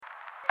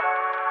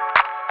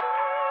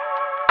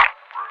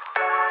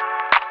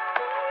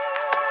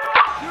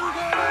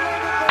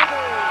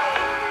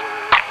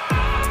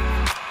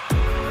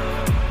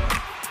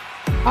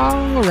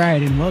All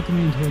right, and welcome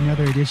into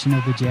another edition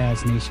of the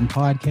Jazz Nation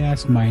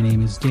podcast. My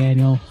name is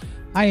Daniel.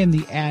 I am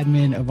the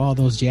admin of all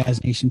those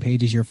Jazz Nation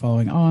pages you're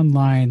following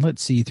online.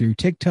 Let's see, through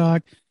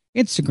TikTok,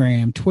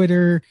 Instagram,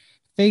 Twitter,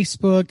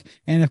 Facebook,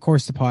 and of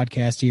course the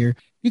podcast here.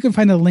 You can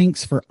find the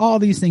links for all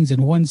these things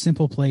in one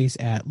simple place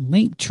at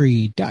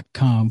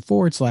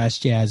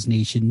linktree.com/Jazz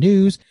Nation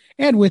News.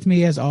 And with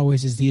me, as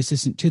always, is the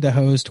assistant to the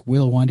host,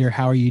 Will Wonder.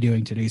 How are you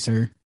doing today,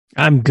 sir?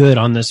 I'm good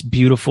on this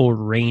beautiful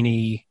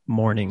rainy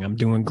morning. I'm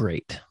doing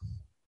great.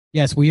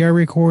 Yes, we are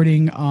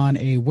recording on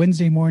a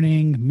Wednesday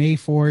morning, May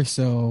 4th.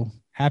 So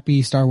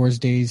happy Star Wars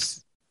Day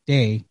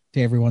to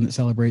everyone that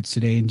celebrates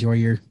today. Enjoy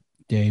your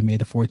day. May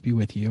the 4th be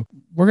with you.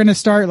 We're going to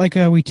start like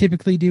we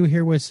typically do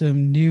here with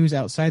some news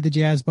outside the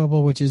Jazz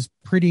bubble, which is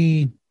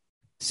pretty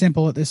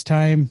simple at this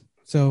time.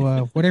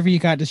 So whatever you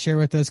got to share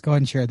with us, go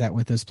ahead and share that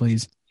with us,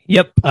 please.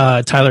 Yep.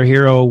 Tyler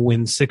Hero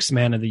wins Sixth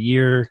Man of the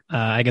Year.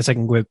 I guess I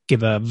can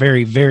give a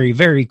very, very,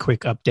 very quick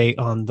update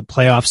on the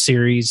playoff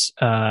series.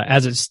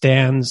 As it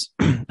stands,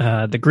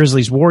 the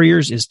Grizzlies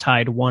Warriors is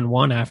tied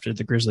 1-1 after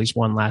the Grizzlies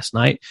won last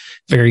night.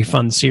 Very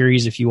fun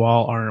series. If you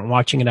all aren't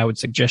watching it, I would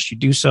suggest you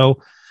do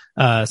so.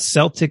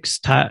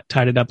 Celtics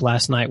tied it up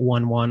last night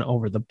 1-1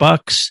 over the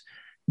Bucks.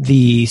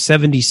 The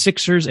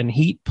 76ers and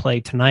Heat play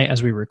tonight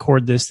as we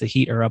record this. The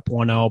Heat are up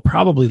 1-0,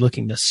 probably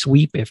looking to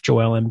sweep if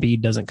Joel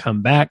Embiid doesn't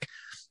come back.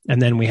 And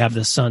then we have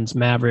the Suns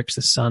Mavericks.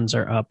 The Suns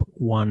are up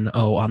 1-0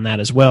 on that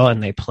as well,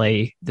 and they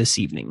play this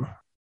evening.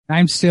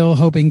 I'm still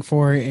hoping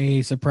for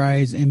a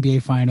surprise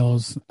NBA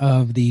Finals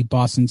of the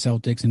Boston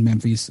Celtics and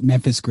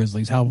Memphis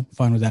Grizzlies. How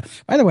fun was that?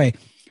 By the way,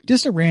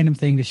 just a random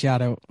thing to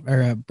shout out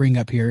or bring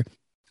up here.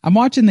 I'm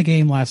watching the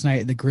game last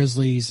night, the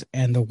Grizzlies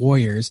and the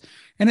Warriors,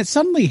 and it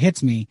suddenly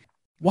hits me.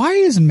 Why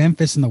is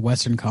Memphis in the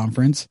Western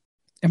Conference?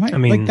 I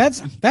mean, like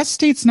that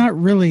state's not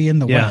really in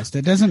the West.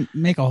 It doesn't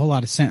make a whole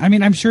lot of sense. I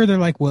mean, I'm sure they're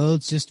like, well,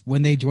 it's just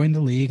when they joined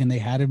the league and they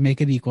had to make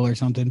it equal or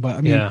something. But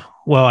I mean, yeah.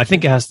 Well, I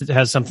think it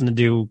has something to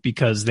do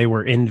because they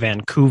were in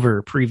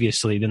Vancouver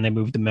previously, then they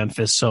moved to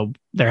Memphis. So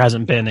there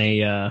hasn't been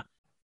has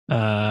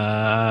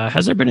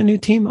there been a new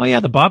team? Oh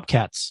yeah, the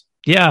Bobcats.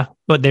 Yeah,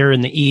 but they're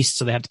in the East,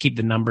 so they have to keep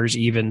the numbers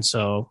even.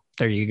 So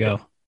there you go.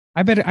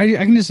 I bet I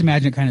can just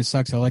imagine it kind of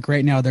sucks though. Like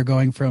right now, they're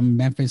going from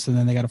Memphis and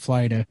then they got to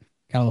fly to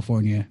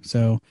California.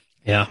 So.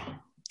 Yeah.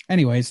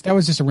 Anyways, that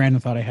was just a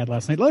random thought I had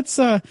last night. Let's,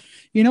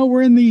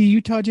 we're in the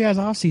Utah Jazz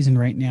off season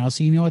right now.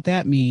 So you know what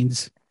that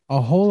means.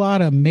 A whole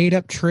lot of made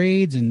up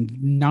trades and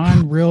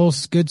non-real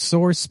good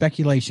source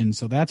speculation.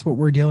 So that's what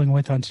we're dealing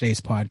with on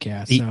today's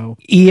podcast. The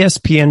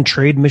ESPN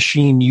trade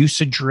machine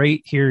usage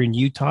rate here in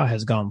Utah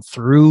has gone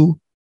through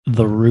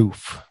the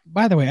roof.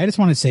 By the way, I just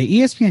want to say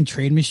ESPN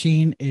trade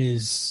machine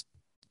is,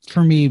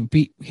 for me,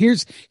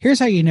 here's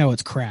how you know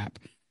it's crap.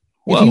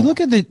 If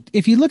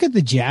you look at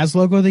the Jazz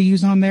logo they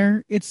use on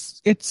there,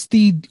 it's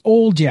the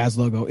old Jazz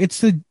logo.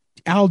 It's the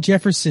Al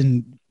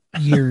Jefferson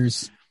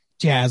years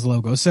Jazz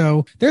logo.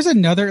 So there's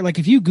another, like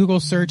if you Google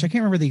search, I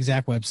can't remember the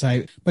exact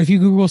website, but if you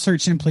Google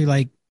search simply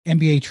like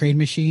NBA trade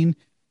machine,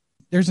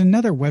 there's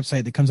another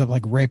website that comes up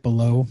like right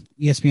below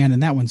ESPN,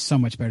 and that one's so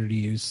much better to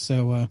use.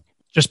 So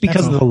just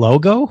because of the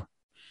logo?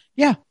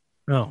 Yeah.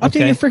 Oh,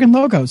 update your freaking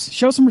logos.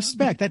 Show some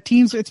respect. That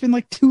team's, it's been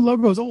like 2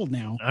 logos old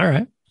now. All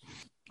right.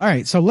 All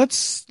right, so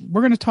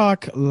we're going to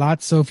talk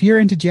lots. So if you're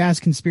into Jazz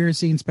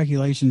conspiracy and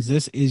speculations,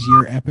 this is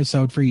your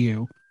episode for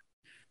you.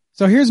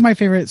 So here's my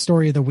favorite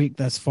story of the week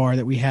thus far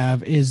that we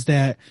have is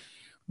that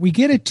we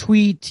get a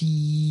tweet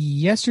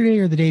yesterday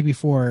or the day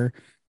before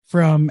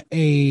from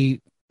a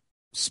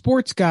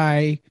sports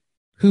guy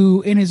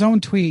who in his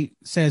own tweet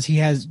says he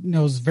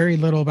knows very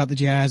little about the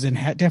Jazz and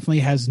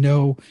definitely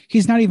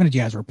he's not even a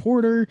Jazz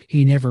reporter.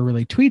 He never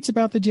really tweets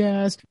about the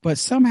Jazz, but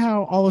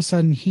somehow all of a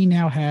sudden he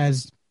now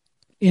has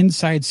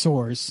inside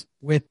source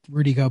with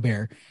Rudy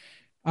Gobert.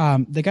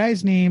 The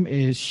guy's name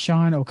is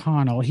Sean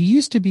O'Connell. He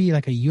used to be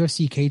like a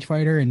UFC cage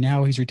fighter and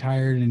now he's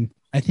retired. And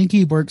I think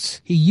he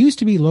used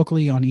to be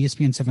locally on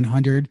ESPN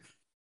 700,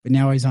 but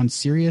now he's on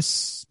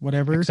Sirius,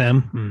 whatever.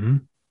 XM. Mm-hmm.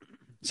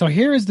 So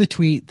here is the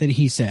tweet that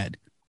he said.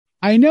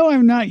 I know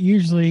I'm not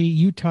usually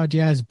Utah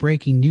Jazz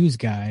breaking news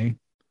guy,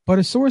 but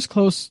a source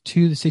close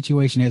to the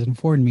situation has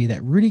informed me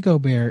that Rudy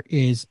Gobert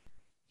is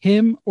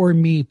him or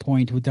me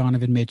point with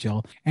Donovan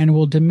Mitchell and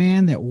will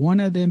demand that one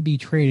of them be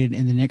traded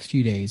in the next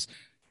few days.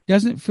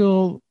 Doesn't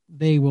feel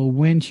they will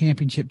win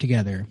championship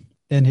together.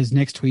 Then his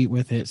next tweet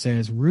with it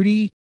says,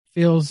 Rudy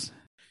feels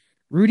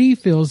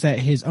that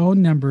his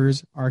own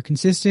numbers are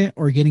consistent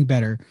or getting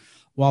better,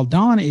 while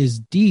Don is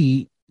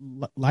D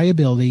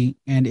liability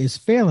and is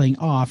failing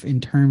off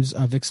in terms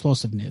of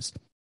explosiveness.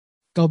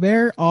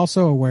 Gobert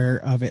also aware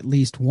of at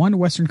least one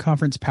Western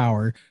Conference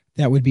power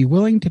that would be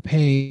willing to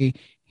pay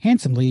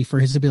handsomely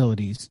for his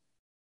abilities.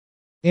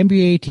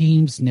 NBA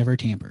teams never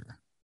tamper.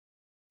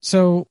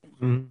 So,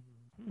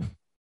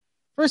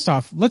 first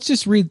off, let's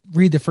just read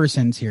the first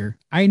sentence here.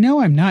 I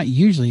know I'm not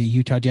usually a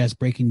Utah Jazz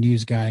breaking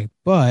news guy,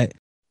 but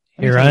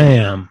here I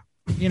am.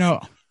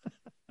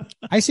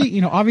 I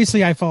see,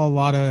 obviously I follow a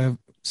lot of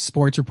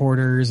sports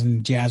reporters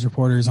and Jazz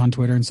reporters on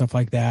Twitter and stuff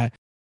like that,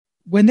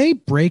 when they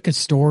break a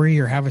story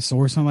or have a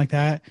source, something like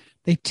that,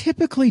 they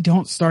typically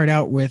don't start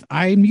out with,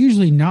 I'm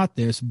usually not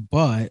this,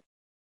 but,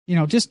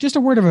 just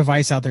a word of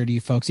advice out there to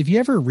you folks. If you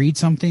ever read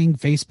something,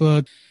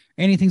 Facebook,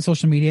 anything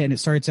social media, and it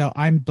starts out,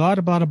 I'm blah,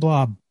 blah, blah,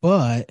 blah,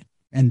 but,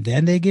 and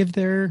then they give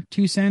their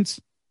 2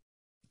 cents,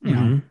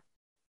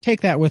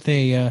 take that with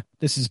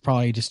this is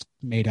probably just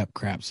made up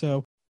crap.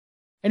 So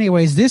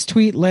anyways, this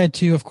tweet led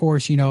to, of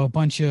course, a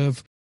bunch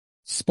of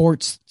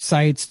sports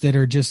sites that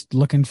are just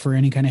looking for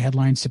any kind of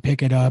headlines to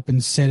pick it up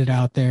and set it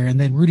out there. And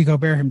then Rudy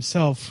Gobert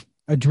himself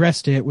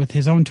addressed it with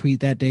his own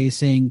tweet that day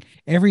saying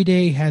every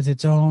day has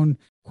its own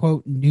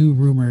quote new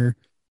rumor,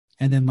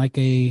 and then like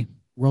a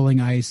rolling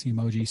eyes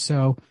emoji.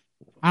 So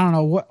I don't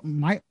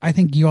know I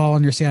think you all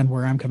understand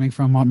where I'm coming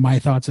from on my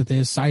thoughts of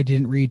this. I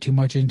didn't read too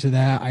much into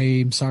that.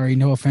 I'm sorry,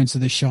 no offense to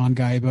the Sean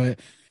guy, but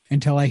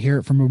until I hear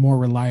it from a more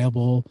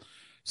reliable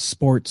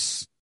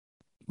sports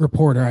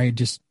reporter, it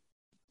just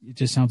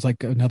sounds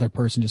like another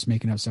person just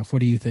making up stuff. What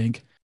do you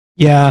think?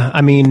 Yeah,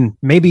 I mean,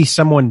 maybe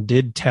someone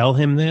did tell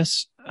him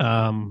this,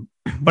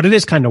 but it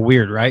is kind of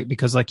weird, right?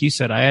 Because like you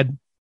said, I had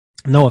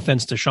no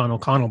offense to Sean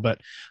O'Connell,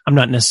 but I'm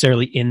not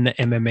necessarily in the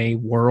MMA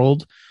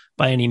world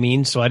by any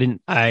means, so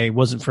I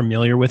wasn't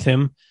familiar with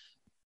him.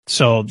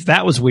 So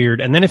that was weird.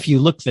 And then if you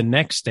look the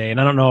next day, and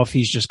I don't know if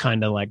he's just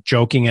kind of like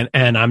joking,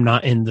 and I'm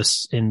not in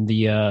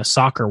the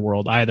soccer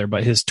world either,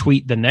 but his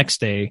tweet the next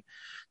day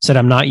said,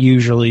 I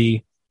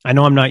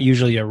know I'm not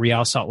usually a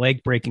Real Salt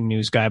Lake breaking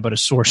news guy, but a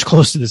source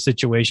close to the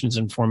situation is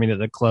informing that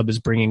the club is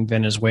bringing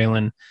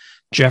Venezuelan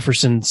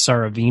Jefferson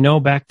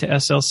Saravino back to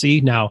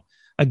SLC. Now,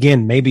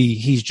 again, maybe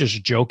he's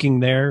just joking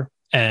there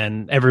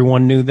and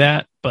everyone knew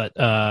that, but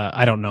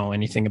I don't know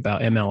anything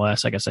about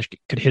MLS. I guess I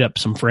could hit up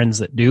some friends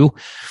that do.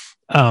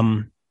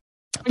 But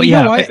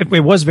yeah,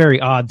 it was very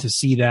odd to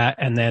see that.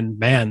 And then,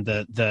 man,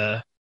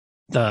 the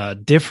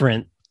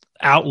different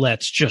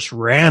outlets just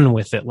ran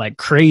with it like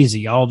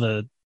crazy. All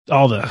the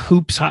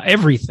hoops,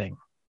 everything.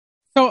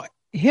 So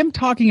him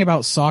talking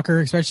about soccer,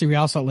 especially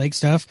Real Salt Lake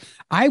stuff,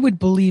 I would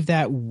believe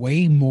that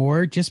way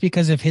more just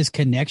because of his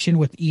connection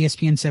with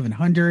ESPN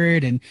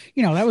 700. And,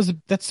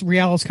 that's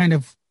Real's kind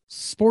of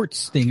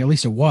sports thing. At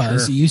least it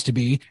was. Sure. It used to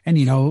be.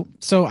 And,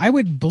 so I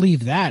would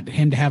believe that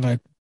him to have a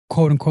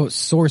quote unquote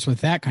source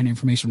with that kind of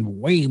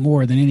information way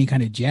more than any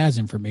kind of Jazz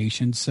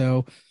information.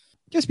 So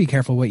just be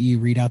careful what you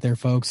read out there,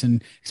 folks.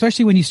 And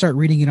especially when you start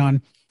reading it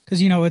on,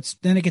 because,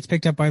 then it gets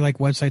picked up by like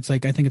websites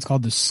like I think it's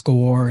called The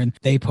Score, and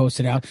they post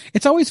it out.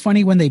 It's always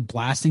funny when they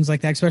blast things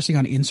like that, especially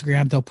on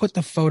Instagram. They'll put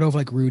the photo of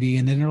like Rudy,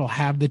 and then it'll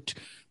have the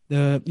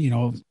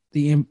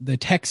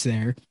text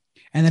there.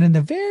 And then in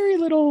the very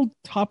little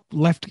top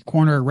left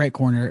corner, or right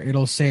corner,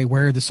 it'll say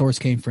where the source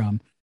came from.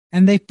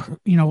 And they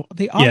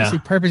obviously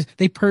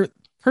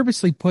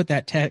purposely put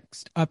that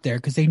text up there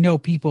because they know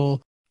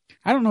people.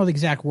 I don't know the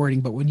exact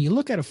wording, but when you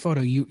look at a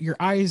photo, your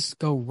eyes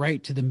go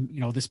right to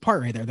the, this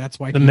part right there. That's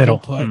why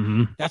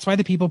that's why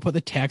the people put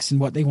the text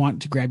and what they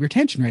want to grab your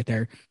attention right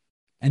there.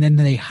 And then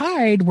they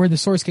hide where the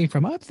source came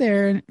from up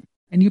there.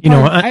 And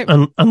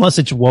unless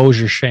it's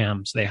Woj or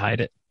Shams, they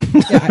hide it.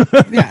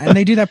 And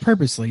they do that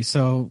purposely.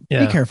 So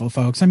be careful,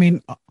 folks. I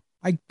mean,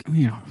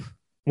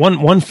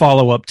 one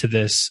follow up to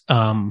this,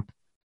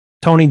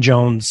 Tony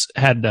Jones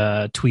had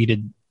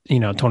tweeted,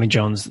 Tony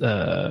Jones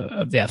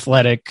of The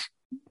Athletic,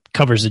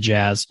 covers the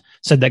Jazz,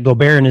 said that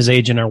Gobert and his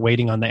agent are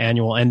waiting on the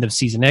annual end of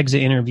season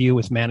exit interview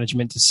with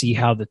management to see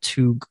how the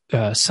two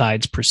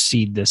sides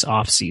proceed this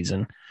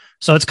offseason.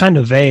 So it's kind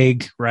of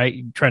vague,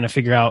 right? Trying to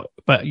figure out,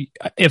 but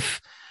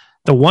if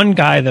the one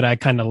guy that I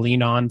kind of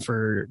lean on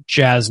for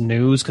Jazz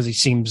news, because he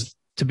seems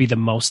to be the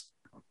most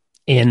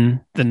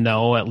in the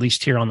know, at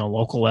least here on the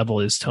local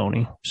level, is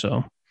Tony.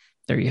 So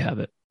there you have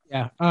it.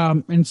 Yeah.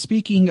 And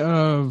speaking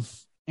of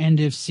end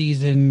of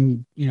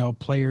season,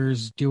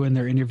 players doing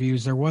their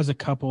interviews, there was a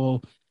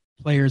couple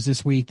players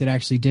this week that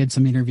actually did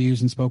some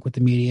interviews and spoke with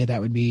the media. That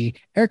would be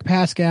Eric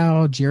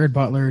Pascal, Jared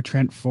Butler,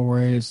 Trent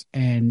Forrest,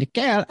 and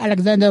Nickeil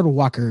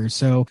Alexander-Walker.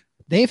 So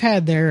they've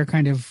had their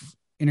kind of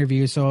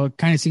interviews. So it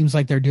kind of seems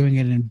like they're doing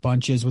it in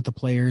bunches with the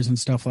players and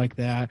stuff like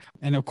that.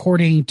 And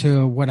according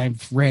to what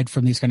I've read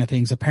from these kind of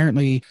things,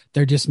 apparently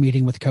they're just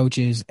meeting with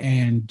coaches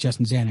and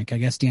Justin Zanuck. I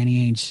guess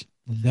Danny Ainge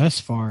thus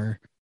far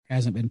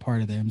hasn't been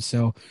part of them.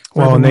 So,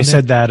 and they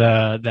said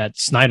that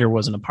Snyder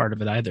wasn't a part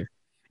of it either.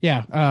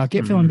 Yeah.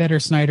 Feeling better,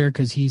 Snyder,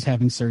 because he's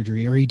having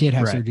surgery, or he did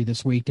have surgery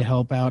this week to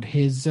help out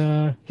his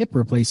hip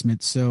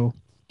replacement. So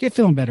get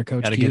feeling better,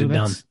 Coach. Gotta get it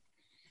done.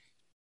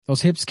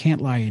 Those hips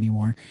can't lie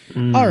anymore.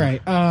 All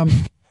right.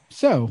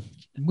 So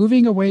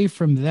moving away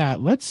from that,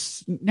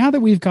 now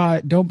that we've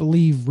got don't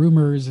believe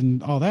rumors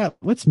and all that,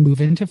 let's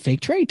move into fake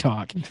trade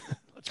talk.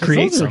 Let's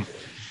create some.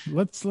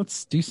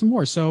 Let's do some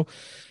more. So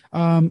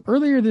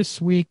earlier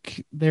this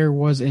week, there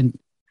was a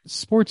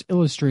Sports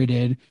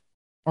Illustrated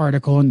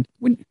article. And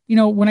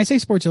when I say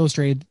Sports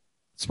Illustrated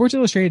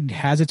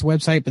has its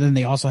website, but then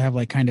they also have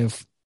like kind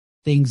of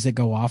things that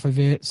go off of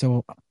it.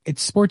 So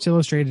it's Sports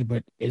Illustrated,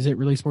 but is it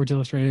really Sports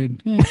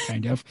Illustrated?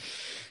 Kind of.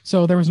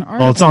 So there was an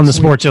article. Well, it's on the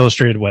Sports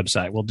Illustrated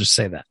website. We'll just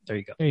say that. There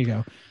you go. There you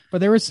go. But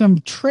there were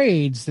some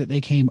trades that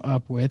they came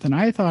up with, and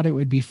I thought it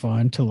would be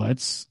fun to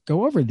let's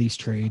go over these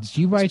trades.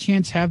 Do you by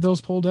chance have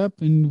those pulled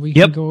up, and we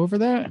can go over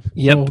that?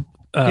 Yep.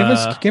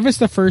 Well, give us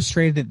the first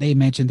trade that they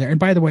mentioned there. And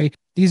by the way,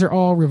 these are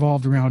all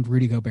revolved around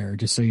Rudy Gobert,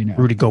 just so you know.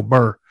 Rudy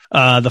Gobert.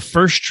 The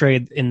first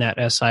trade in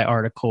that SI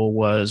article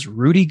was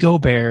Rudy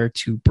Gobert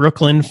to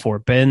Brooklyn for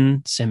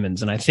Ben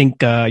Simmons. And I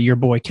think your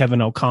boy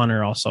Kevin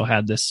O'Connor also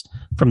had this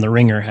from The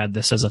Ringer, had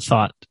this as a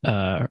thought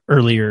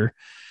earlier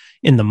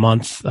in the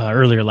month,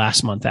 earlier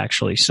last month,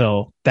 actually.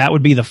 So that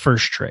would be the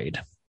first trade.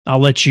 I'll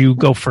let you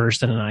go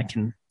first and then I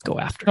can go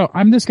after. Oh,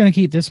 I'm just going to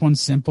keep this one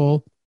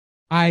simple.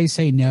 I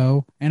say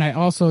no. And I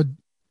also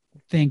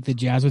think the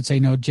Jazz would say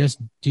no just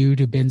due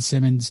to Ben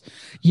Simmons.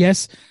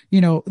 Yes,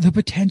 the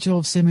potential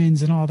of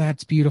Simmons and all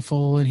that's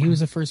beautiful, and he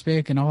was a first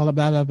pick and all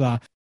blah blah blah.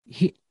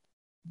 His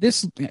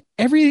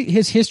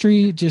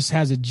history just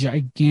has a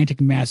gigantic,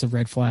 massive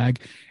red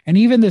flag, and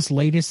even this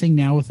latest thing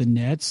now with the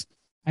Nets.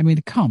 I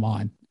mean, come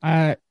on,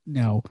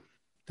 no,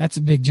 that's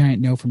a big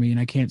giant no for me, and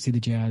I can't see the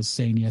Jazz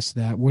saying yes to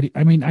that.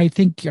 I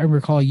think I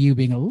recall you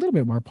being a little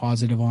bit more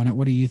positive on it.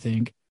 What do you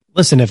think?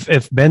 Listen,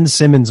 if Ben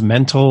Simmons'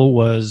 mental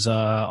was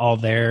all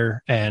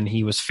there and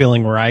he was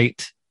feeling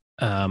right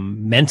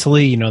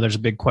mentally, there's a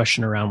big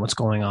question around what's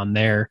going on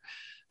there.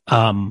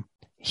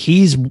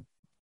 He's,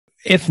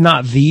 if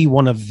not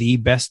one of the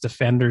best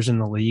defenders in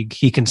the league.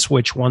 He can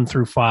switch 1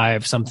 through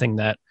 5, something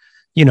that,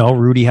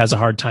 Rudy has a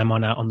hard time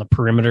on the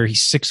perimeter.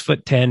 He's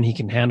 6'10". He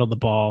can handle the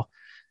ball.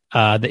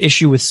 The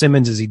issue with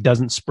Simmons is he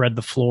doesn't spread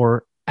the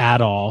floor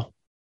at all.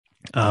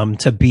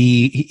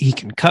 He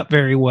can cut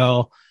very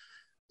well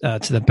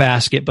to the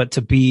basket, but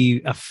to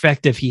be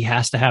effective, he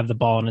has to have the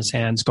ball in his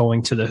hands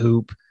going to the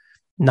hoop.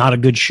 Not a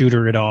good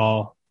shooter at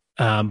all.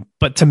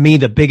 But to me,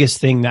 the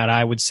biggest thing that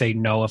I would say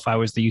no if I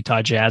was the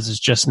Utah Jazz is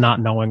just not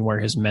knowing where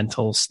his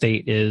mental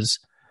state is.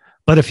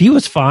 But if he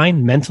was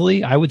fine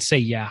mentally, I would say,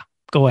 yeah,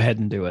 go ahead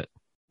and do it.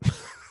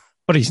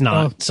 But he's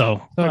not.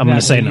 So I'm going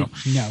to say no.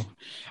 No.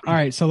 All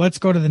right. So let's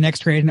go to the next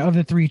trade. And of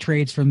the 3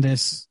 trades from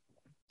this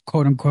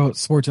quote unquote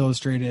Sports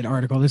Illustrated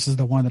article, this is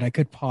the one that I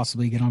could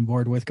possibly get on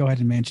board with. Go ahead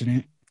and mention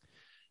it.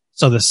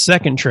 So the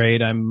second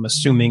trade, I'm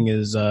assuming,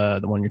 is the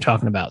one you're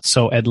talking about.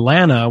 So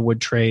Atlanta would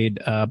trade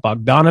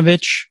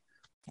Bogdanovich,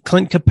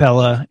 Clint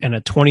Capella, and a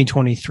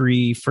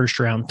 2023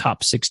 first-round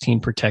top 16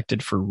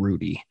 protected for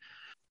Rudy.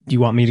 Do you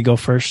want me to go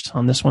first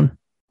on this one?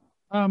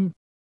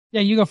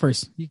 Yeah, you go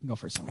first. You can go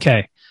first.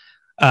 Okay.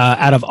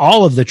 Out of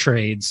all of the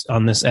trades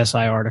on this SI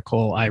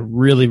article, I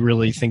really,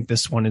 really think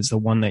this one is the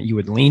one that you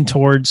would lean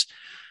towards.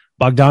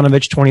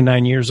 Bogdanovich,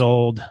 29 years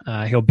old.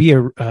 He'll be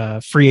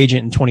a free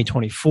agent in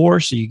 2024.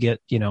 So you get,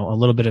 a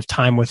little bit of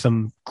time with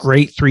him.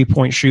 Great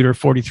 3-point shooter,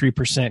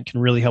 43%, can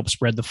really help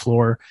spread the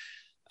floor.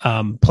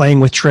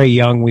 Playing with Trae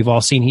Young, we've all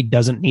seen he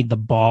doesn't need the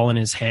ball in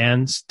his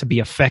hands to be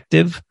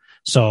effective.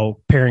 So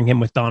pairing him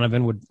with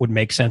Donovan would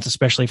make sense,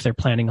 especially if they're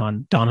planning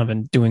on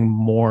Donovan doing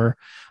more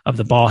of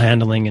the ball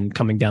handling and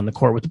coming down the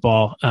court with the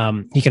ball.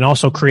 He can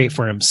also create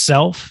for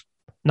himself.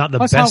 Not the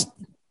best.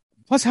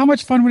 Plus, how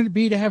much fun would it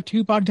be to have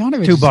 2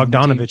 Bogdanoviches? 2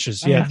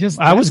 Bogdanoviches, yeah.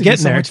 I was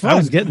getting there. I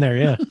was getting there,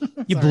 yeah.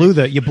 You blew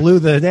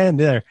the end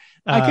there.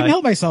 I couldn't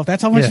help myself.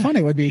 That's how much fun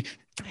it would be.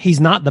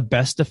 He's not the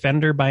best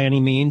defender by any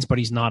means, but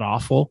he's not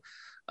awful.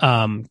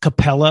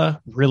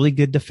 Capella, really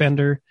good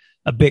defender,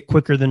 a bit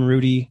quicker than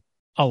Rudy,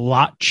 a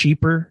lot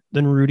cheaper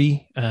than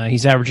Rudy.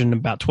 He's averaging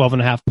about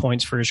 12.5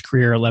 points for his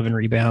career, 11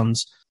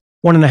 rebounds,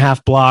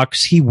 1.5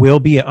 blocks. He will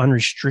be an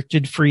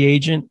unrestricted free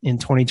agent in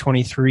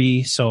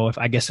 2023. So if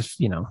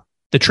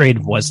the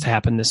trade was to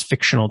happen, this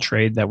fictional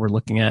trade that we're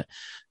looking at,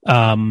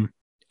 and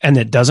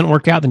it doesn't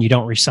work out, then you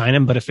don't re-sign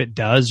him. But if it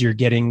does, you're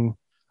getting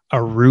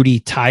a Rudy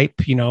type,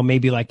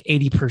 maybe like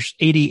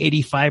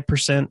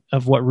 85%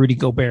 of what Rudy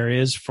Gobert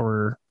is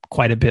for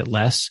quite a bit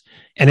less.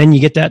 And then you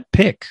get that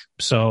pick.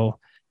 So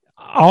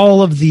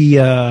all of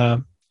the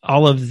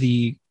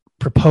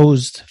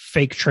proposed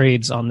fake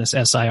trades on this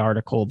SI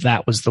article,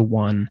 that was the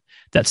one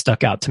that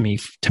stuck out to me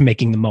to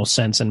making the most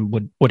sense and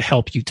would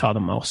help Utah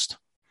the most.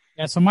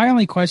 Yeah, so my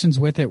only questions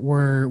with it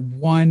were,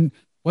 one,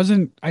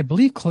 I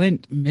believe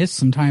Clint missed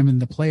some time in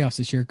the playoffs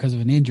this year because of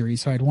an injury,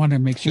 so I'd want to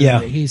make sure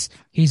that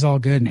he's all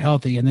good and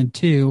healthy. And then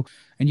 2,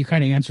 and you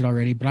kind of answered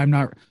already, but I'm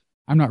not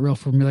real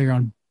familiar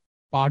on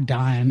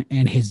Bogdan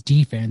and his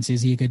defense.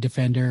 Is he a good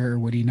defender, or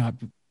would he not?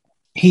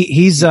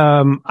 He's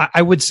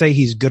I would say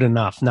he's good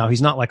enough. Now,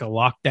 he's not like a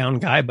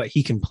lockdown guy, but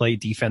he can play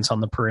defense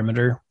on the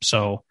perimeter.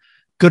 So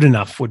good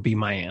enough would be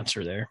my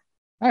answer there.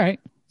 All right.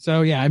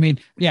 So,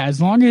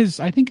 as long as,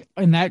 I think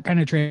in that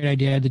kind of trade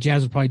idea, the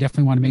Jazz would probably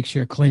definitely want to make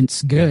sure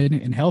Clint's good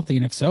and healthy.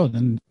 And if so,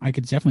 then I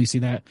could definitely see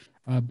that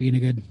being a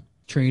good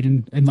trade.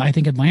 And I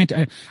think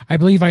Atlanta, I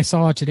believe I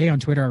saw today on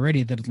Twitter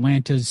already that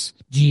Atlanta's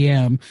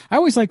GM, I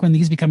always like when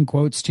these become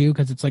quotes too,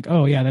 because it's like,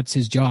 oh yeah, that's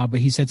his job. But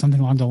he said something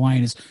along the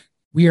line is,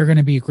 we are going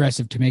to be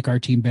aggressive to make our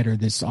team better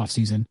this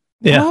offseason.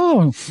 Yeah.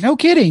 Oh, no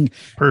kidding.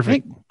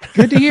 Perfect.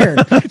 Good to hear.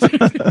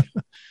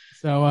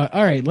 So,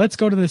 all right, let's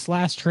go to this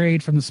last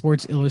trade from the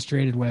Sports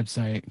Illustrated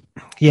website.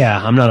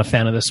 Yeah, I'm not a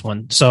fan of this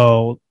one.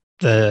 So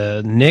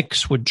the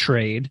Knicks would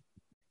trade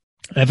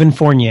Evan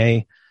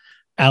Fournier,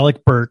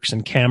 Alec Burks,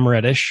 and Cam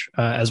Reddish,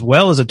 as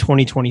well as a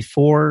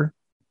 2024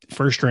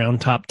 first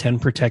round top 10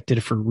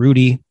 protected for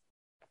Rudy.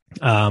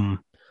 I'll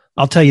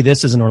tell you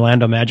this as an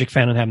Orlando Magic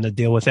fan and having to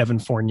deal with Evan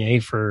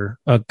Fournier for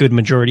a good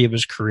majority of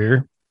his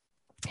career.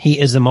 He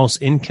is the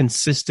most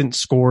inconsistent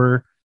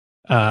scorer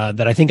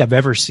that I think I've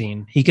ever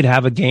seen. He could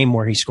have a game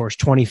where he scores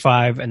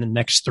 25 and the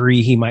next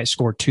 3, he might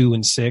score 2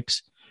 and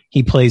 6.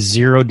 He plays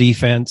zero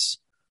defense.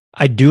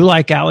 I do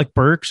like Alec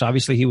Burks.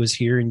 Obviously, he was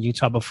here in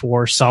Utah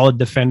before. Solid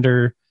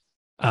defender.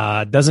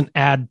 Doesn't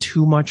add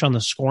too much on the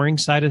scoring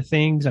side of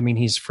things. I mean,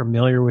 he's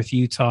familiar with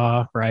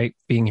Utah, right?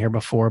 Being here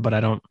before, but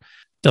I don't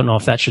know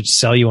if that should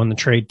sell you on the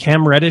trade.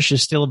 Cam Reddish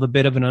is still a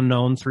bit of an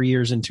unknown 3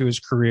 years into his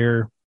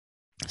career.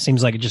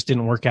 Seems like it just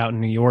didn't work out in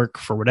New York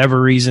for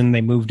whatever reason.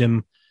 They moved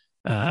him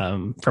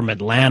from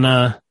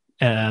Atlanta.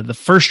 The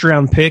first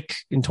round pick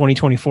in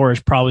 2024 is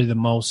probably the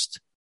most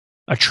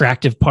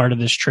attractive part of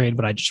this trade,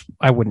 but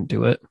I wouldn't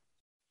do it.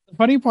 The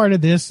funny part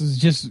of this is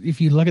just,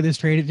 if you look at this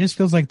trade, it just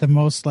feels like the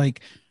most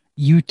like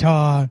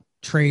Utah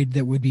trade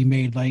that would be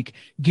made, like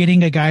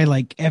getting a guy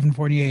like Evan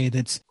Fournier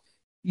that's,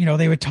 you know,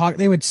 they would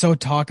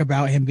talk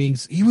about him being,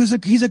 he's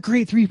a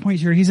great 3-point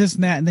shooter, he's this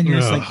and that, and then you're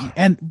just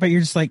like, but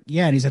you're just like,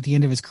 yeah, and he's at the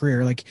end of his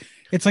career. Like,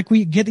 it's like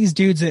we get these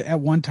dudes at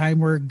one time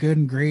were good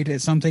and great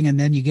at something, and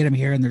then you get him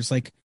here and there's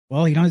like,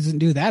 well, he doesn't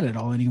do that at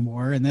all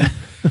anymore. And then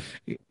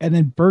and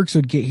then Burks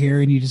would get here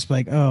and you just be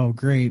like, oh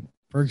great,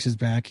 Burks is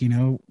back. You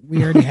know,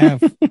 we already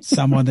have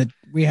someone that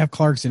we have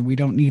Clarkson. We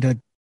don't need a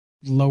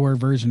lower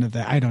version of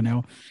that. I don't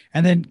know.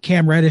 And then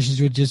Cam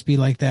Reddish would just be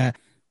like that.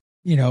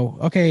 You know,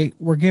 okay,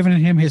 we're giving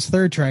him his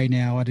third try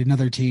now at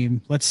another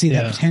team. Let's see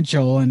that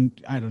potential. And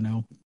I don't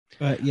know.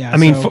 But yeah, I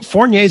mean,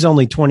 Fournier's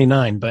only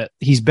 29, but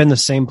he's been the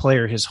same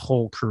player his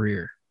whole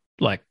career.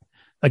 Like,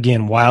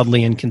 again,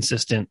 wildly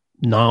inconsistent,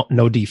 no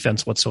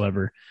defense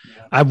whatsoever.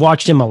 Yeah. I've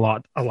watched him a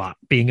lot,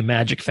 being a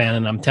Magic fan,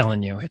 and I'm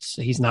telling you,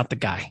 he's not the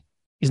guy.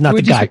 He's not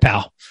the guy,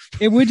 pal.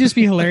 It would just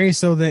be hilarious,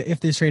 so that if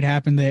this trade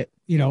happened, that,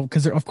 you know,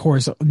 because of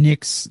course,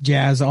 Knicks,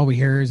 Jazz, all we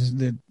hear is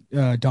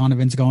that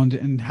Donovan's going,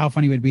 and how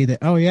funny would it be that,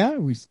 oh yeah,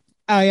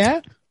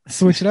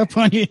 switch it up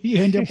on you,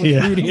 you end up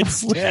with Rudy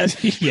instead.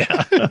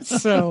 Yeah.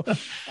 So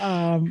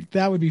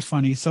that would be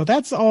funny. So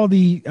that's all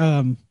the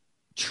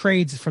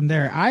trades from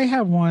there. I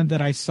have one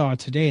that I saw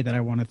today that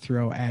I want to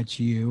throw at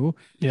you.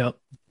 Yep.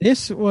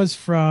 This was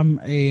from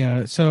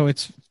so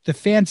it's the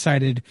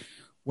fan-sided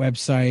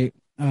website,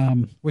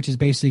 which is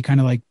basically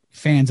kind of like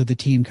fans of the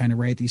team kind of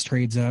write these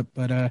trades up.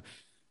 But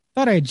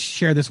thought I'd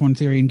share this one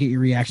theory and get your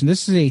reaction.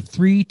 This is a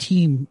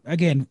 3-team,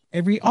 again,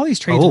 all these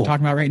trades I'm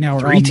talking about right now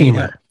are all made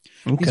up.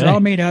 Okay. These are all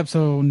made up,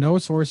 so no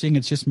sourcing.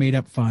 It's just made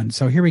up fun.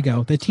 So here we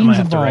go. The teams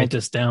involved. To write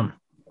this down.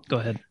 Go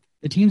ahead.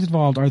 The teams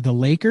involved are the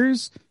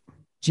Lakers,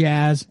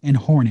 Jazz, and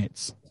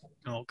Hornets.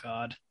 Oh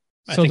God!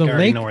 I think I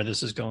already know where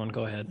this is going.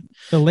 Go ahead.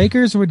 The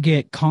Lakers would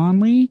get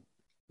Conley,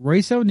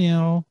 Royce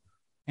O'Neal,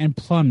 and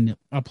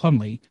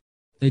Plumlee.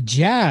 The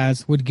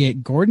Jazz would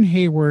get Gordon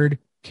Hayward,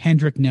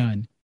 Kendrick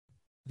Nunn.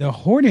 The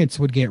Hornets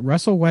would get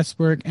Russell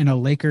Westbrook and a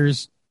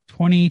Lakers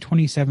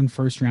 2027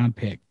 first round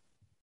pick.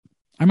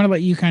 I'm going to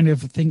let you kind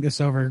of think this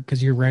over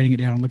because you're writing it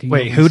down.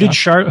 Wait, who did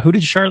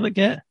Charlotte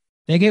get?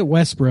 They get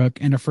Westbrook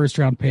and a first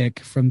round pick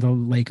from the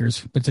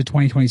Lakers, but it's a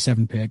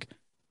 2027 pick.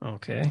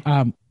 Okay.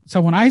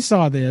 So when I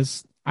saw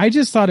this, I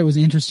just thought it was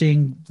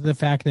interesting, the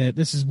fact that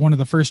this is one of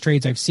the first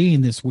trades I've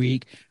seen this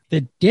week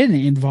that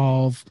didn't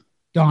involve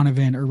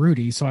Donovan or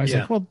Rudy. So I was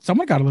like, well,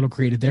 someone got a little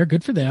creative there.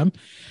 Good for them.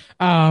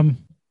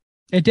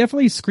 It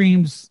definitely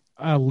screams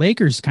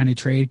Lakers kind of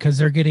trade because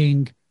they're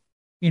getting,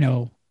 you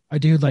know, a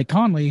dude like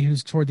Conley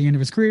who's toward the end of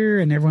his career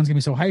and everyone's going to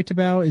be so hyped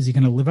about. Is he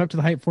going to live up to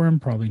the hype for him?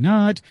 Probably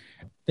not.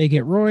 They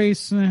get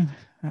Royce, I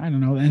don't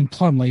know, and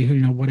Plumlee, who,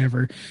 you know,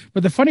 whatever.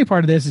 But the funny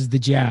part of this is the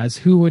Jazz,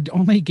 who would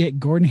only get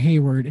Gordon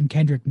Hayward and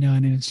Kendrick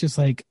Nunn, and it's just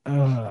like,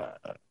 yeah.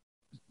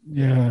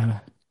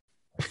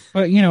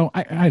 But, you know,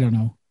 I don't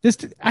know. This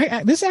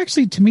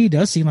actually, to me,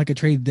 does seem like a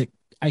trade that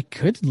I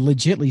could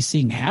legitly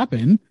see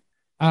happen.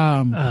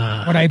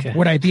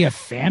 Would I be a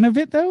fan of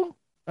it though?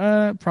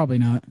 Probably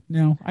not.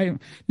 No,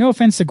 no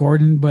offense to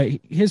Gordon, but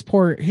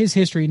his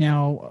history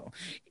now,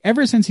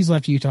 ever since he's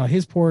left Utah,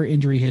 his poor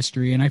injury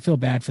history, and I feel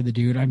bad for the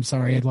dude. I'm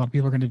sorry. A lot of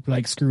people are going to be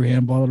like, screw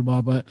him, blah, blah,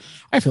 blah, but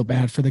I feel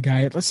bad for the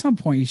guy. At some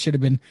point he should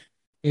have been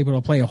able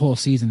to play a whole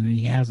season and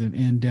he hasn't.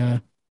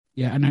 And,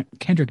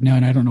 Kendrick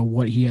Nunn, I don't know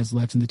what he has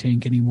left in the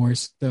tank anymore.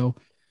 So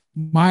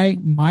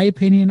my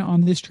opinion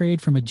on this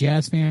trade from a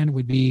Jazz fan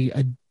would be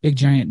a big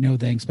giant no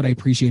thanks, but I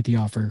appreciate the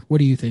offer. What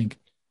do you think?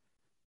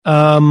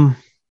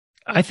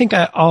 I think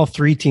all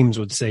 3 teams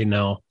would say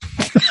no.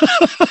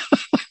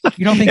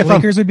 You don't think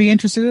Lakers would be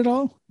interested at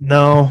all?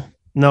 No,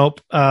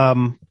 nope.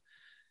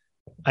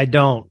 I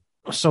don't.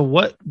 So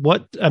what,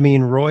 I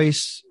mean,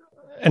 Royce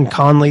and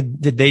Conley,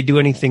 did they do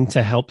anything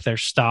to help their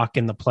stock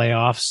in the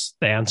playoffs?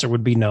 The answer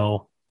would be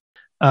no.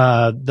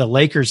 The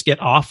Lakers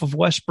get off of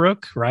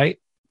Westbrook, right?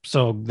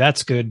 So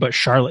that's good, but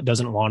Charlotte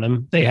doesn't want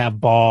him. They have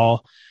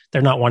Ball.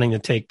 They're not wanting to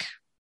take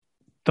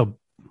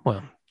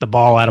the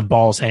ball out of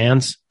Ball's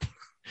hands,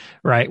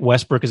 right?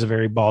 Westbrook is a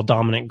very ball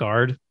dominant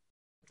guard.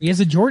 He's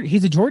a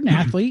Jordan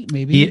athlete,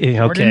 maybe.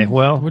 Okay,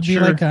 well, would be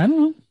sure. like, I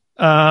don't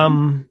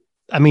know.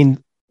 I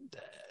mean,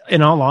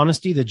 in all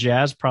honesty, the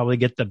Jazz probably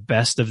get the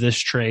best of this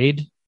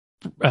trade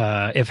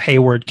if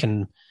Hayward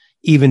can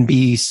even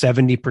be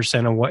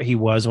 70% of what he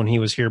was when he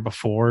was here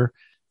before.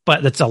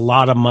 But that's a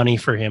lot of money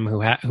for him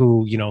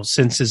who,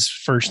 since his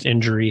first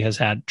injury has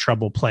had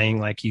trouble playing,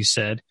 like you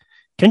said.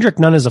 Kendrick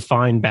Nunn is a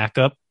fine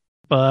backup,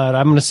 but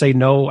I'm going to say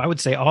no. I would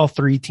say all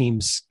three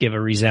teams give a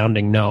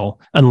resounding no,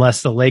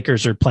 unless the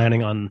Lakers are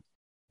planning on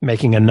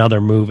making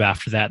another move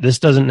after that. This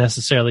doesn't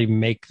necessarily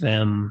make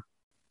them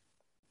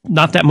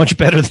not that much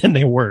better than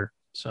they were.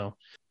 So,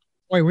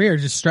 boy, we are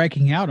just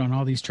striking out on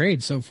all these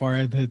trades so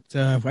far.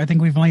 That I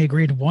think we've only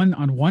agreed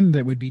on one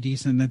that would be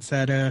decent. That's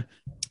that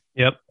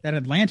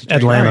Atlanta trade.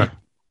 Atlanta. Right.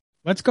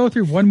 Let's go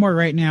through one more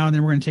right now, and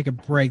then we're going to take a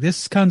break.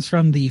 This comes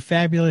from the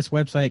fabulous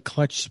website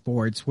Clutch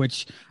Sports,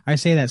 which I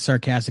say that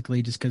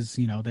sarcastically just because,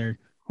 they're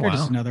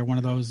just another one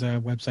of those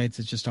websites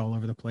that's just all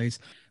over the place.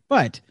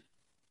 But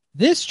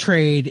this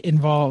trade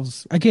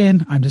involves,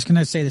 again, I'm just going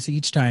to say this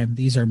each time,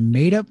 these are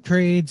made-up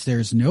trades.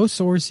 There's no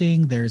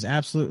sourcing. There's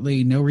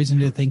absolutely no reason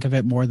to think of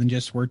it more than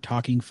just we're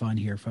talking fun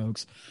here,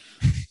 folks.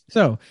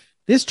 So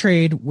this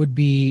trade would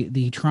be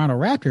the Toronto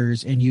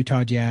Raptors and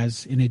Utah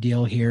Jazz in a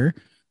deal here.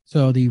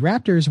 So the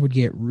Raptors would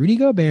get Rudy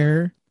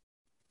Gobert,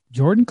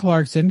 Jordan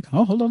Clarkson.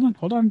 Oh,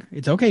 hold on.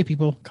 It's okay,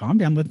 people. Calm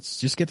down. Let's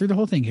just get through the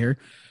whole thing here.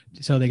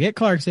 So they get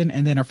Clarkson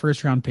and then a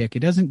first-round pick. It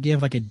doesn't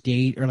give like a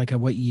date or like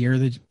what year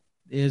that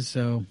is.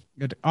 So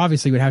it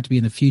obviously would have to be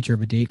in the future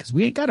of a date because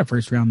we ain't got a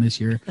first round this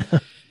year.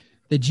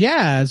 The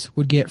Jazz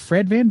would get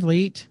Fred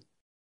VanVleet,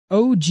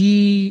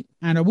 OG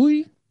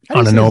Anunoby.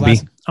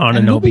 Anunoby.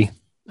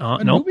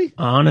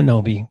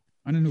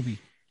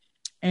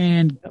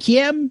 And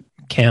Kem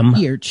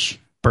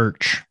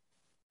Birch.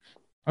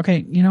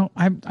 Okay,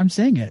 I'm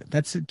saying it.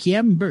 That's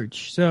Kem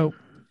Birch. So,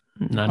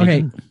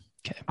 okay.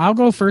 I'll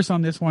go first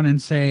on this one and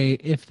say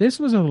if this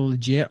was a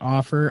legit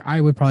offer,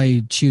 I would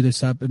probably chew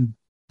this up and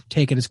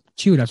take it as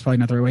chew it up's probably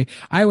not the right way.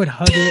 I would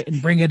hug it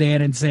and bring it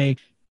in and say,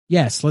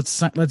 yes,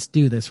 let's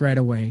do this right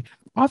away.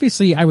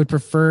 Obviously, I would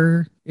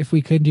prefer if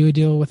we could do a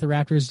deal with the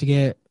Raptors to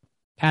get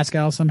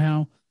Pascal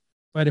somehow.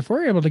 But if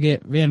we're able to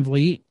get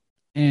VanVleet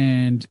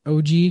and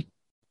OG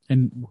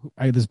and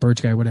this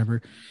Birch guy,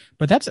 whatever.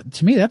 But that's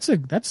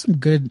some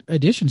good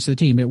additions to the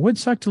team. It would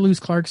suck to lose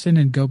Clarkson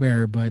and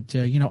Gobert, but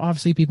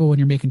obviously people, when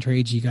you're making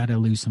trades, you got to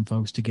lose some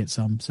folks to get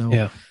some. So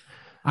yeah.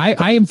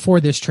 I am for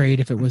this trade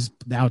if it was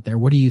out there.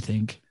 What do you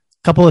think?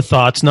 Couple of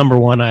thoughts. Number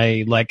one,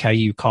 I like how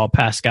you call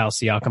Pascal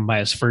Siakam by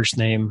his first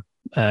name.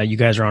 You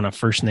guys are on a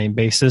first name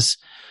basis.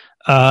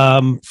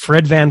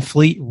 Fred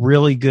VanVleet,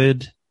 really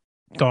good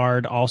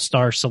guard,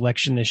 all-star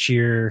selection this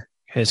year.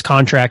 His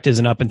contract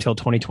isn't up until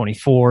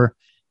 2024.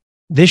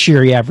 This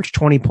year, he averaged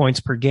 20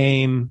 points per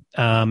game.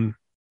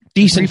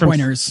 Decent from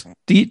pointers.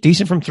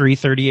 Decent from 3,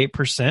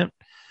 38%.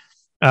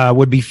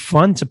 Would be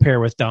fun to pair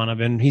with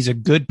Donovan. He's a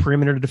good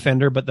perimeter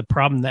defender, but the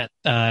problem that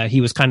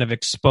he was kind of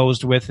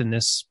exposed with in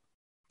this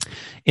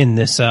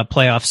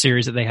playoff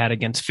series that they had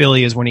against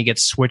Philly is when he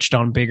gets switched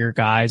on bigger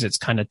guys, it's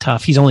kind of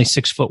tough. He's only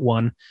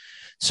 6'1".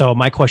 So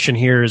my question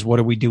here is, what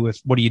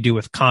do you do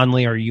with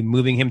Conley? Are you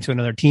moving him to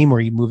another team, or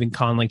are you moving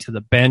Conley to the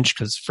bench?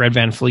 Because Fred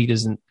VanVleet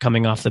isn't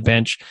coming off the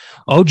bench.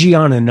 OG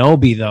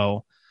Anunoby,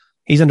 though,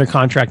 he's under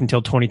contract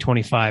until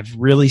 2025.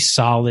 Really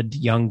solid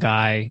young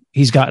guy.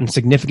 He's gotten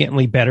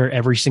significantly better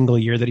every single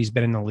year that he's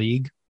been in the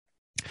league.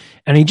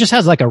 And he just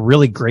has like a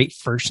really great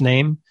first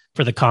name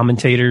for the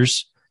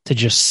commentators to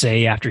just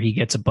say after he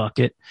gets a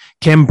bucket.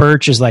 Kem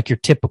Birch is like your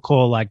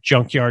typical like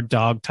junkyard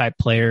dog type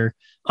player,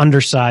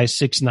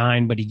 undersized,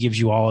 6'9", but he gives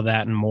you all of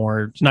that and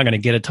more. He's not going to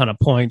get a ton of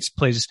points,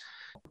 plays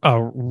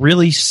a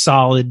really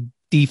solid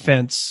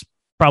defense,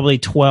 probably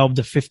 12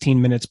 to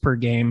 15 minutes per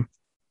game.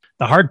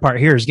 The hard part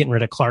here is getting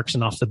rid of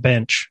Clarkson off the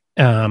bench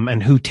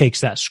and who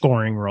takes that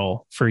scoring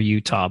role for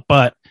Utah.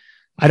 But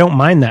I don't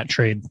mind that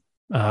trade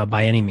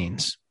by any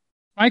means.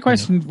 My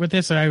question with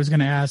this, I was going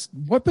to ask,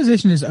 what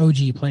position does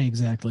OG play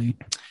exactly?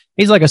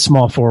 He's like a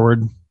small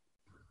forward.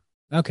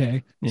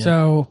 Okay.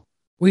 Yeah.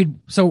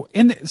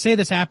 Say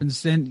this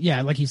happens, then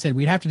yeah, like you said,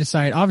 we'd have to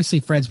decide.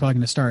 Obviously, Fred's probably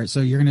going to start, so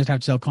you're going to have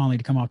to tell Conley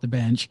to come off the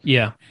bench.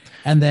 Yeah.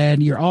 And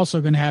then you're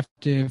also going to have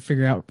to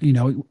figure out,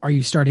 are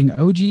you starting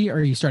OG or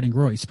are you starting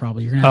Royce?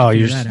 Probably you're going to have to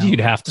figure that out. You'd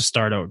have to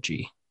start OG.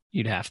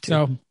 You'd have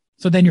to.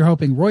 So then you're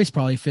hoping Royce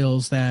probably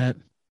fills that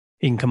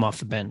he can come off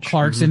the bench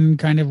Clarkson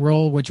kind of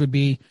role, which would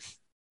be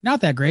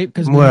not that great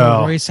because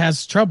Royce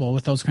has trouble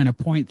with those kind of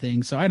point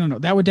things. So I don't know.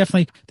 That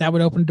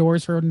would open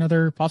doors for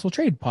another possible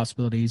trade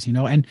possibilities,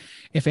 And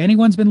if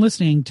anyone's been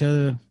listening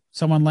to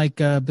someone like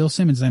Bill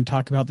Simmons and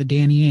talk about the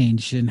Danny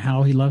Ainge and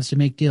how he loves to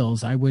make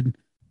deals, I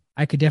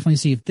could definitely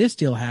see if this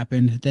deal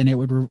happened, then it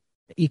would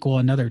equal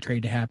another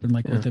trade to happen,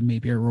 like with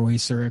maybe a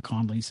Royce or a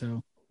Conley.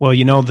 So Well,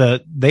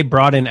 they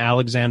brought in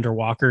Alexander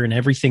Walker, and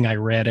everything I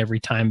read every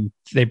time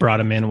they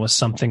brought him in was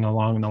something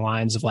along the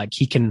lines of like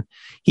he can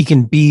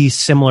be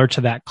similar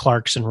to that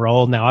Clarkson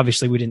role. Now,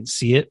 obviously, we didn't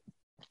see it,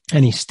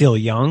 and he's still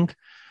young,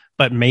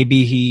 but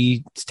maybe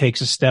he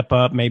takes a step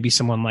up. Maybe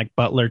someone like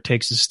Butler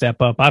takes a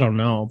step up. I don't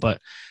know, but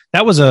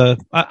that was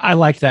I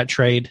liked that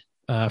trade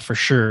for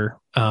sure.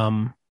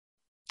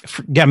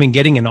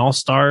 Getting an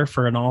all-star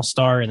for an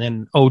all-star, and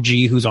then OG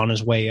who's on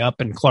his way up,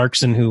 and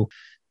Clarkson who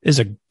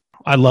is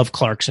I love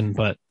Clarkson,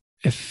 but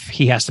if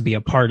he has to be a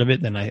part of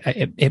it, then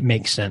it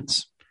makes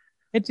sense.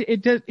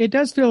 It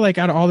does feel like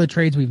out of all the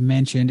trades we've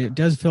mentioned, it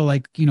does feel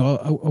like,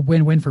 a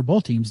win-win for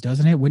both teams,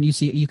 doesn't it? When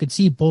you could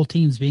see both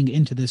teams being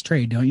into this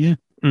trade, don't you?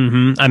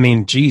 Mm-hmm. I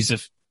mean, geez,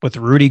 if with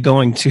Rudy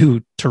going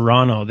to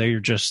Toronto, they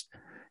just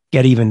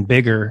get even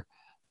bigger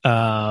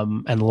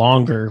and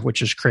longer,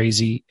 which is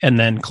crazy. And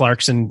then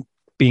Clarkson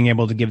being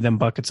able to give them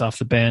buckets off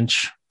the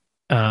bench.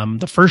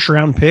 The first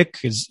round pick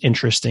is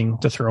interesting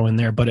to throw in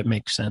there, but it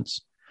makes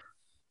sense.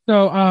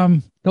 So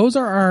those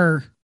are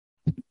our,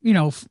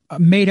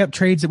 made up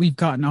trades that we've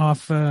gotten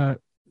off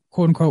quote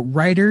unquote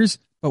writers.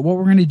 But what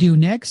we're going to do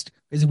next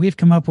is we've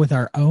come up with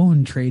our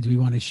own trades we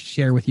want to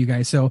share with you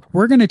guys. So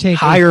we're going to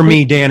take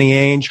me, Danny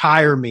Ainge,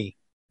 hire me.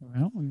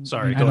 Well,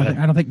 sorry, go ahead.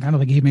 I don't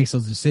think he makes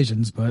those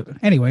decisions, but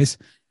anyways,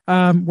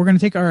 we're going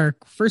to take our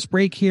first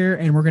break here,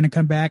 and we're going to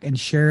come back and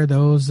share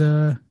those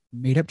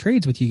made up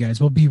trades with you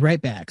guys. We'll be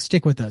right back.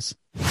 Stick with us.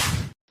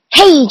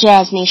 Hey,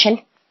 Jazz Nation.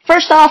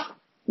 First off,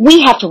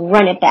 we have to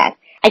run it back.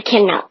 I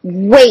cannot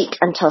wait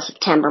until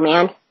September,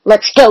 man.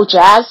 Let's go,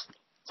 Jazz.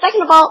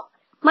 Second of all,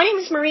 my name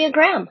is Maria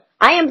Graham.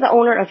 I am the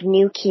owner of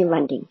New Key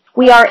Lending.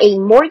 We are a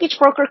mortgage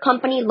broker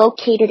company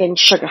located in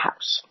Sugar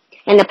House.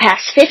 In the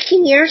past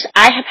 15 years,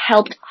 I have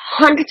helped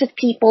hundreds of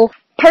people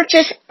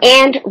purchase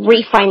and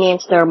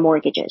refinance their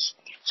mortgages.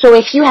 So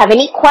if you have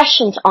any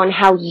questions on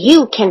how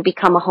you can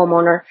become a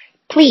homeowner,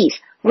 please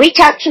reach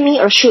out to me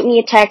or shoot me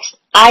a text.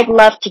 I'd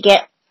love to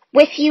get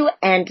with you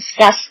and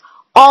discuss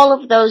all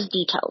of those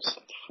details.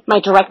 My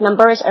direct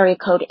number is area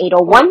code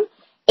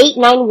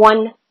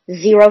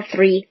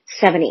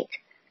 801-891-0378.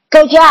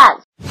 Go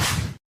Jazz!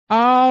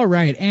 All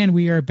right, and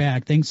we are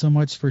back. Thanks so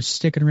much for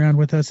sticking around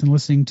with us and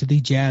listening to the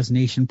Jazz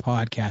Nation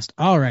podcast.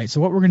 All right,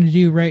 so what we're going to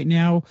do right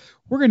now,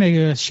 we're going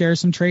to share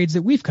some trades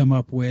that we've come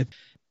up with.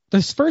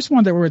 This first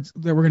one that we're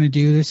going to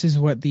do, this is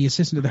what the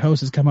assistant to the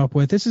host has come up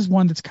with. This is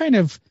one that's kind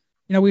of,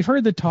 we've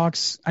heard the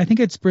talks. I think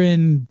it's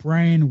been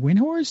Brian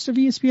Windhorst of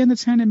ESPN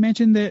that's kind of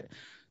mentioned that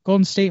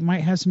Golden State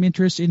might have some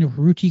interest in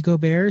Rudy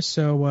Gobert.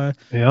 So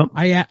yep.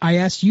 I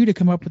asked you to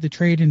come up with a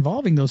trade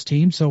involving those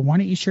teams. So why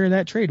don't you share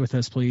that trade with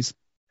us, please?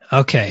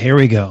 Okay, here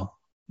we go.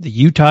 The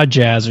Utah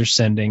Jazz are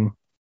sending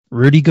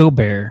Rudy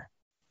Gobert,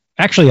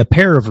 actually a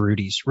pair of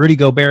Rudys, Rudy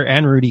Gobert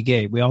and Rudy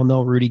Gay. We all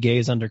know Rudy Gay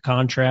is under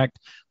contract.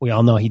 We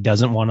all know he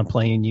doesn't want to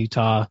play in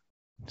Utah.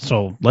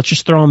 So let's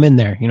just throw him in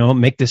there,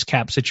 make this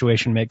cap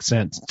situation make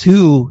sense.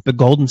 To the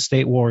Golden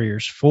State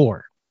Warriors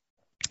for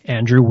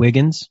Andrew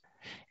Wiggins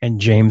and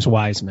James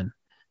Wiseman.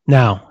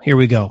 Now, here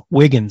we go.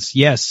 Wiggins,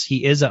 yes,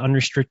 he is an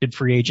unrestricted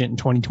free agent in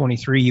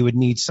 2023. You would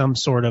need some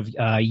sort of,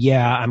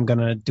 I'm going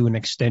to do an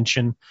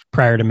extension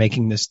prior to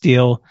making this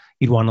deal.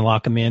 You'd want to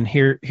lock him in.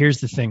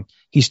 Here's the thing.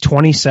 He's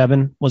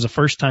 27, was a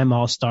first-time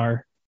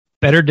All-Star,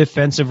 better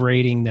defensive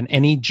rating than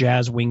any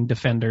Jazz wing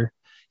defender.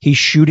 He's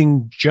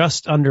shooting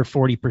just under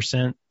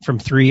 40% from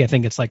three. I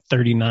think it's like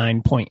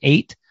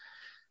 39.8,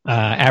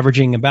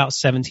 averaging about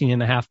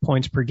 17.5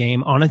 points per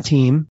game on a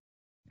team,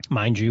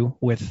 mind you,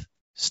 with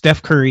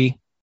Steph Curry,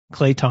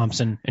 Klay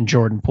Thompson, and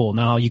Jordan Poole.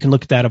 Now, you can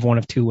look at that of one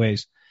of two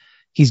ways.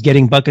 He's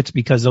getting buckets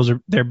because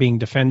they're being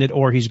defended,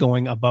 or he's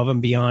going above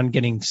and beyond,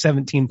 getting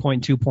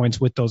 17.2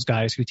 points with those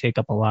guys who take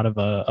up a lot of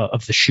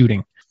the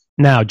shooting.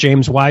 Now,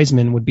 James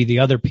Wiseman would be the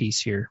other piece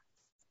here.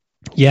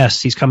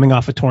 Yes, he's coming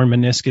off a torn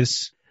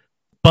meniscus,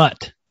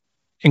 but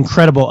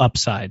incredible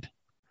upside.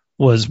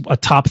 Was a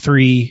top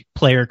 3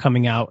 player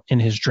coming out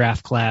in his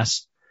draft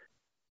class.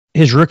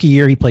 His rookie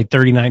year, he played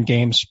 39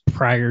 games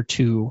prior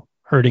to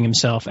hurting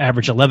himself,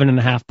 averaged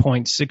 11.5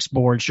 points, 6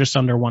 boards, just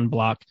under 1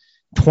 block,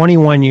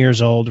 21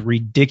 years old,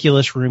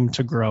 ridiculous room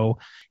to grow.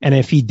 And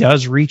if he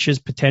does reach his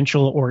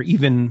potential, or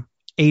even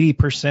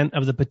 80%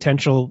 of the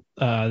potential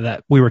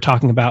that we were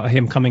talking about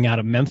him coming out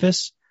of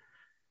Memphis,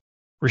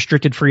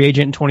 restricted free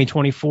agent in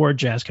 2024,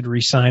 Jazz could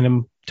re-sign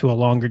him to a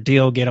longer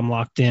deal, get him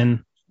locked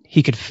in.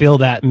 He could fill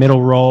that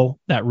middle role,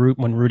 that route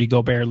when Rudy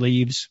Gobert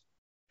leaves.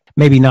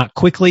 Maybe not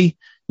quickly.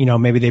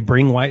 Maybe they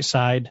bring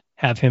Whiteside,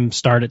 have him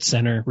start at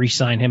center,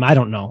 re-sign him. I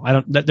don't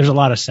know. There's a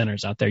lot of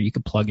centers out there you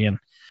could plug in,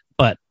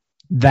 but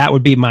that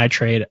would be my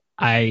trade.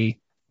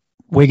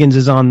 Wiggins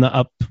is on the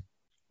up.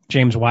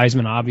 James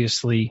Wiseman,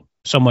 obviously,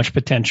 so much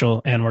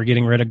potential, and we're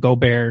getting rid of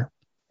Gobert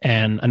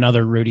and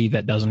another Rudy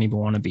that doesn't even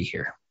want to be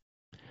here.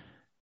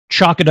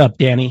 Chalk it up,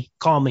 Danny.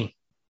 Call me.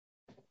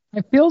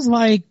 It feels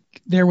like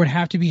there would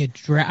have to be a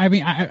draft. I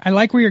mean, I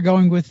like where you're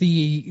going with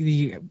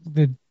the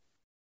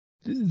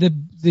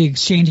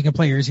exchanging of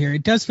players here.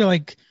 It does feel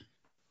like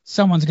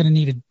someone's going to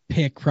need a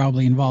pick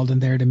probably involved in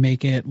there to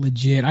make it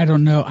legit. I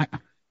don't know.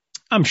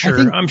 I'm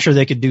sure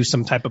they could do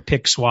some type of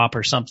pick swap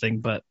or something,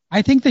 but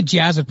I think the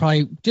Jazz would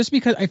probably, just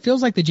because it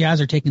feels like the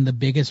Jazz are taking the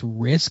biggest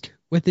risk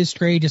with this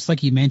trade, just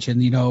like you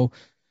mentioned,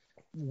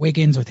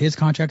 Wiggins with his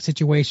contract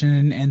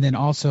situation, and then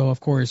also, of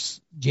course,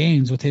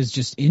 James with his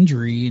just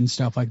injury and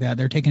stuff like that.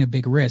 They're taking a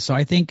big risk. So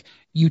I think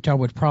Utah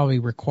would probably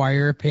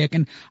require a pick.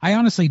 And I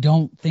honestly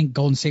don't think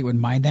Golden State would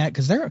mind that,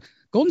 because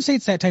Golden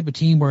State's that type of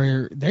team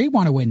where they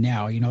want to win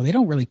now. They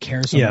don't really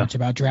care so much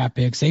about draft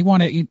picks. They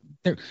want to.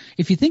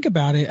 If you think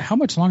about it, how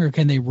much longer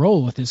can they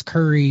roll with this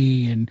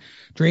Curry and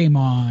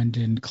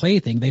Draymond and Clay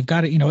thing? They've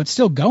got it. It's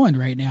still going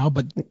right now,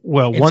 but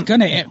one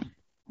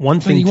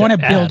thing you want to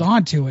build add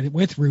onto it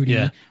with Rudy.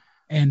 Yeah.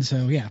 And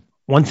so, yeah.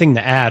 One thing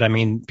to add, I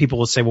mean, people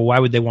will say, well, why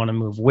would they want to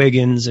move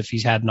Wiggins if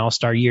he's had an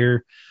all-star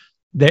year?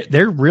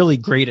 They're really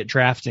great at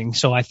drafting.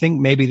 So I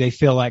think maybe they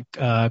feel like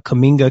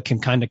Kuminga can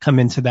kind of come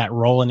into that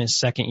role in his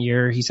second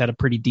year. He's had a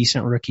pretty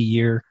decent rookie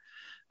year.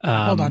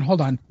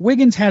 Hold on.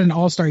 Wiggins had an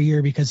all-star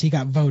year because he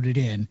got voted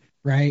in,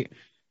 right?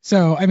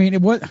 So, I mean,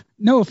 it was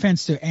no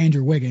offense to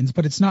Andrew Wiggins,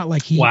 but it's not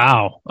like he.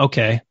 Wow.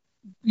 Okay.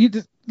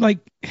 Go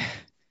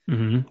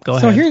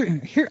ahead. So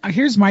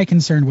here's my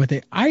concern with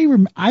it.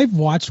 I've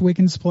watched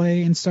Wiggins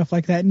play and stuff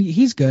like that, and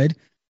he's good.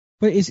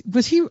 But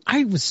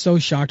I was so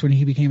shocked when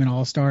he became an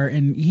all-star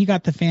and he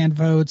got the fan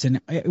votes,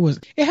 and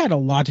it had a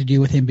lot to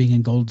do with him being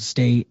in Golden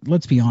State.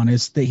 Let's be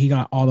honest, that he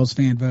got all those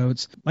fan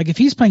votes. Like, if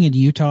he's playing in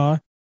Utah,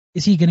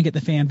 is he going to get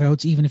the fan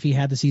votes even if he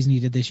had the season he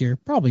did this year?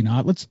 Probably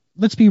not.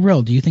 Let's be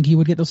real. Do you think he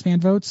would get those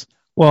fan votes?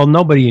 Well,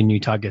 nobody in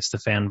Utah gets the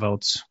fan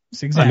votes.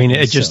 Exactly. I mean,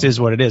 it just is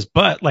what it is.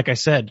 But like I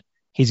said,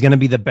 he's going to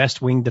be the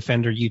best wing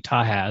defender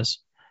Utah has.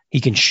 He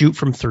can shoot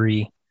from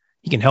three.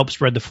 He can help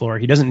spread the floor.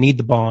 He doesn't need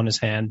the ball in his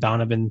hand.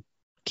 Donovan,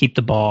 keep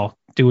the ball.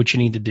 Do what you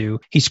need to do.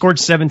 He scored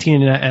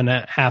 17 and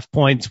a half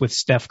points with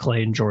Steph,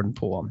 Clay, and Jordan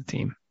Poole on the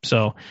team.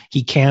 So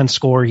he can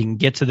score. He can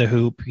get to the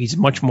hoop. He's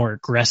much more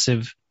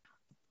aggressive.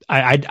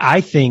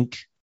 I think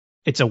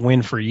it's a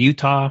win for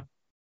Utah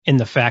in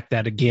the fact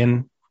that,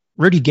 again,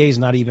 Rudy Gay is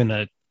not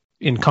even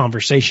in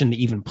conversation to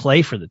even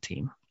play for the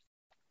team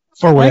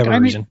for whatever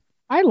reason.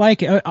 I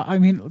like it. I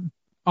mean,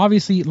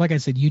 obviously, like I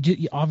said,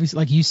 obviously,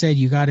 like you said,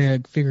 you got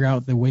to figure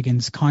out the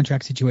Wiggins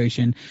contract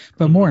situation,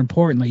 but more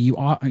importantly, you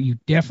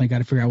definitely got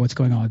to figure out what's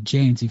going on with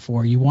James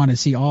before. You want to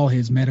see all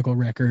his medical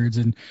records,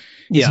 and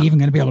is he even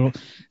going to be able to?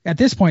 At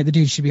this point, the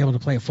dude should be able to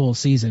play a full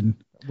season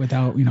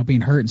without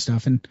being hurt and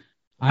stuff. And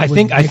I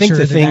think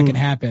the thing that can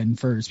happen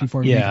first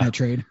before we make that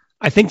trade.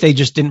 I think they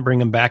just didn't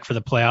bring him back for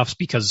the playoffs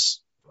because,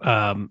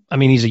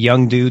 he's a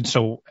young dude,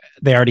 so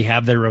they already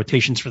have their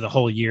rotations for the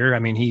whole year. I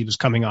mean, he was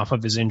coming off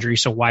of his injury,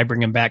 so why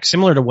bring him back?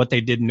 Similar to what they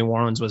did in New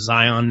Orleans with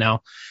Zion.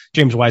 Now,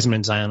 James Wiseman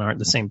and Zion aren't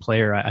the same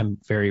player. I'm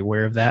very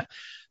aware of that.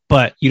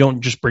 But you don't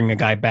just bring a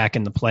guy back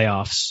in the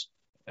playoffs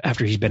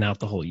after he's been out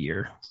the whole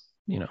year,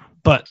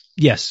 But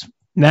yes,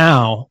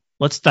 now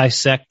let's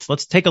dissect.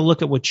 Let's take a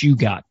look at what you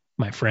got,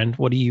 my friend.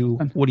 What are you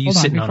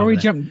sitting on? Before we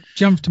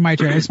jump to my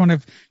trade, I just want to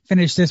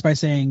finish this by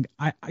saying,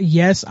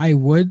 yes, I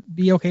would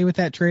be okay with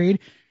that trade.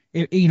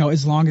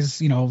 As long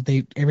as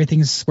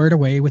everything's squared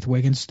away with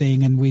Wiggins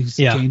thing and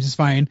James is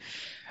fine.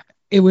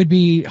 It would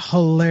be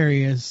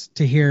hilarious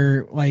to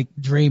hear like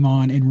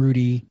Draymond and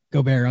Rudy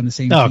Gobert on the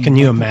same team. Oh, can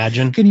you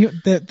imagine? Can you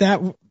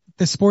that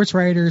the sports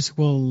writers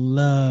will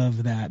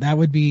love that. That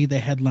would be the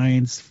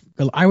headlines.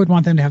 I would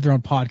want them to have their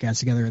own podcast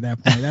together at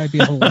that point. That would be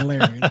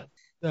hilarious.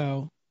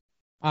 So.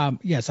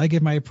 Yes, I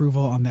give my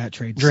approval on that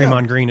trade.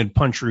 Draymond Green would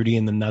punch Rudy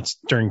in the nuts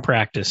during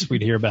practice.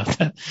 We'd hear about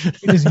that.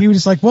 He was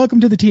just like,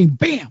 welcome to the team.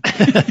 Bam.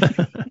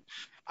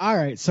 All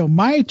right. So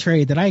my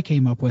trade that I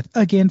came up with,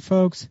 again,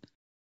 folks,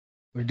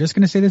 we're just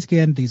going to say this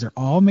again. These are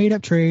all made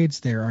up trades.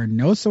 There are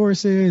no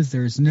sources.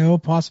 There's no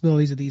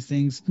possibilities of these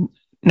things.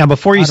 Now,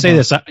 before you say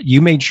this,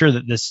 you made sure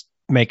that this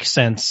makes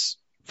sense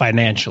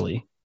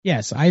financially.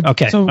 Yes.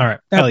 Okay. So all right.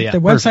 The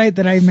website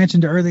that I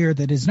mentioned earlier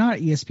that is not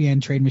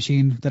ESPN Trade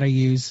Machine that I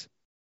use,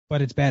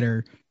 but it's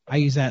better. I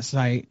use that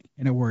site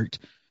and it worked.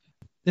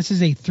 This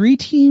is a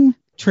 3-team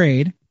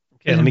trade.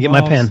 Okay, let me get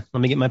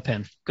my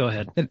pen. Go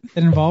ahead. That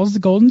involves the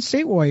Golden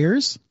State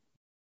Warriors,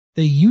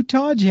 the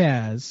Utah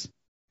Jazz,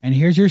 and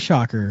here's your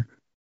shocker,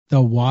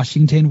 the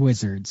Washington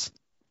Wizards.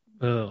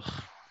 Ugh.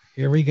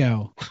 Here we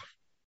go.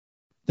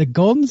 The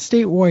Golden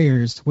State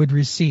Warriors would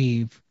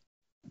receive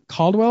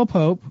Caldwell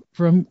Pope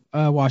from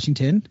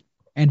Washington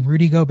and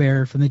Rudy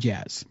Gobert from the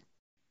Jazz.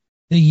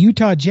 The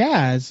Utah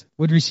Jazz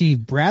would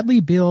receive Bradley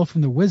Beal from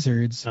the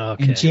Wizards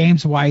and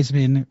James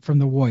Wiseman from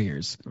the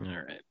Warriors. All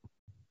right.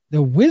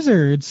 The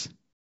Wizards,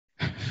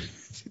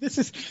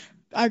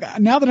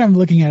 now that I'm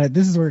looking at it,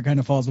 this is where it kind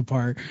of falls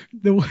apart.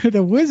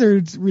 The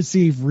Wizards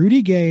receive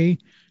Rudy Gay,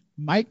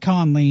 Mike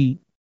Conley,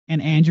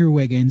 and Andrew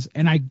Wiggins,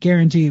 and I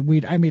guarantee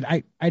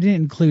I didn't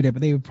include it,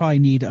 but they would probably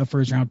need a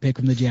first-round pick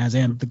from the Jazz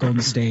and the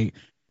Golden State.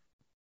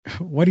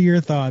 What are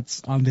your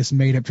thoughts on this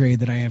made-up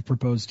trade that I have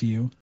proposed to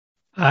you?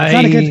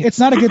 It's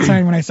not a good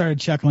sign when I started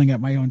chuckling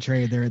at my own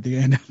trade there at the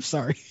end. I'm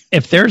sorry.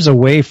 If there's a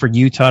way for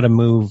Utah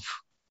to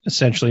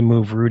essentially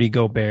move Rudy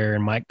Gobert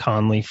and Mike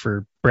Conley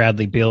for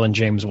Bradley Beal and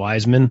James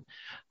Wiseman,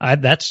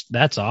 that's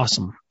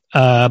awesome.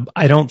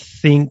 I don't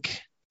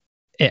think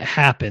it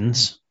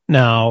happens.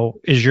 Now,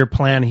 is your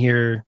plan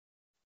here?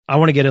 I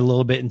want to get a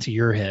little bit into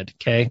your head.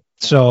 Okay.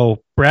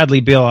 So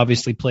Bradley Beal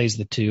obviously plays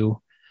the 2.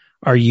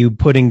 Are you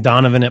putting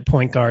Donovan at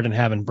point guard and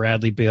having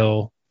Bradley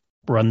Beal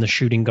run the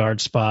shooting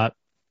guard spot?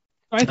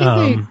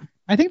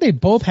 I think they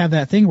both have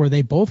that thing where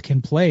they both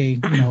can play,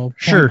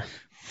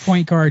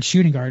 point guard,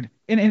 shooting guard.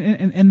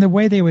 And the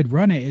way they would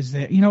run it is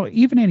that,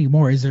 even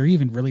anymore, is there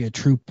even really a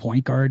true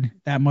point guard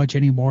that much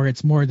anymore?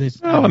 It's more this.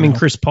 Oh, I mean,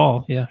 Chris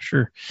Paul. Yeah,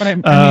 sure. But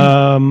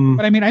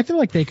I feel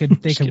like they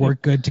could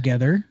work good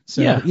together.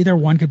 So either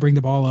one could bring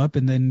the ball up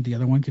and then the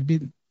other one could be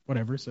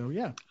whatever. So,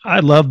 yeah.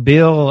 I love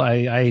Bill.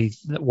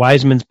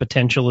 Wiseman's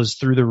potential is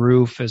through the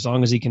roof as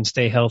long as he can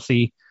stay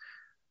healthy.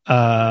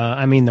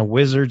 The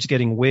Wizards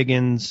getting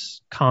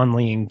Wiggins,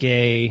 Conley, and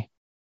Gay.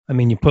 I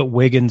mean, you put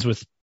Wiggins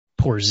with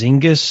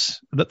Porzingis.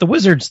 The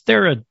Wizards,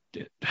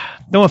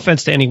 no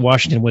offense to any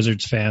Washington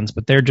Wizards fans,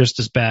 but they're just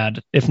as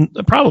bad, if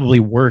probably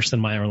worse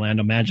than my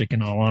Orlando Magic,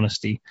 in all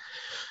honesty,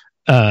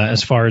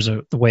 as far as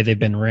the way they've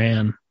been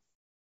ran.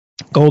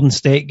 Golden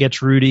State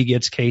gets Rudy,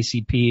 gets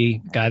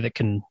KCP, guy that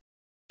can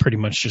pretty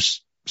much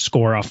just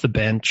score off the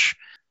bench.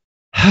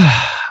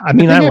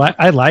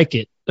 I like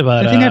it.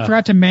 But I think I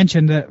forgot to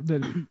mention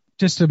that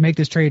just to make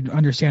this trade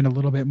understand a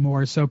little bit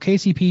more. So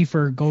KCP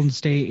for Golden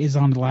State is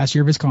on the last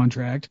year of his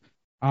contract.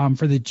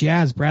 For the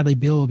Jazz, Bradley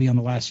Beal will be on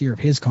the last year of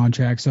his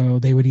contract. So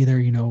they would either,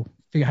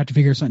 have to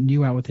figure something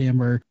new out with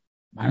him, or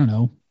I don't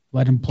know,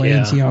 let him play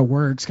and see how it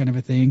works, kind of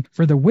a thing.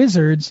 For the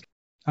Wizards,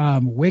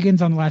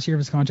 Wiggins on the last year of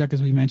his contract,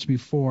 as we mentioned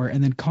before,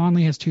 and then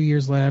Conley has 2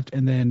 years left,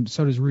 and then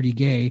so does Rudy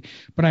Gay.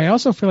 But I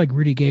also feel like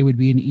Rudy Gay would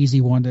be an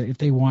easy one to, if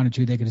they wanted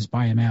to, they could just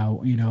buy him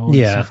out,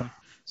 Yeah.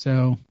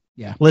 So,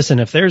 yeah. Listen,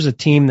 if there's a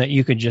team that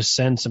you could just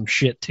send some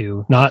shit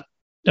to,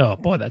 oh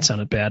boy, that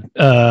sounded bad.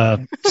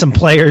 Some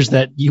players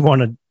that you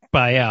want to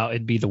buy out,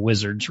 it'd be the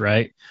Wizards,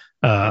 right?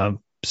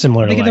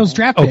 Similar to those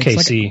draft picks.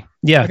 OKC.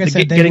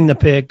 Getting the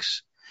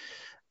picks.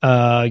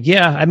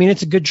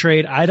 It's a good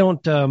trade. I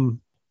don't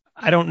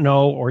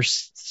know or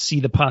see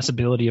the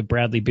possibility of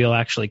Bradley Beal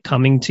actually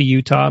coming to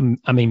Utah.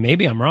 I mean,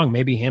 maybe I'm wrong.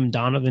 Maybe him,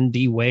 Donovan,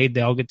 D Wade,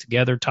 they all get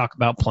together, talk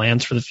about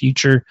plans for the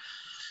future.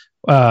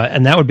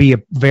 And that would be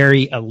a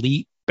very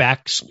elite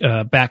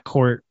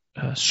backcourt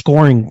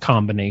scoring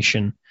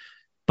combination.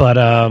 But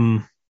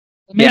I'd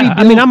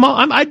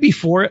be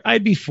for it.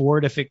 I'd be for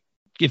it if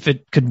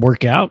it could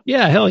work out.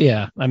 Yeah, hell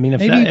yeah. I mean,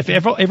 if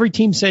every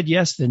team said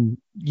yes, then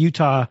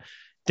Utah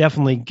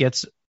definitely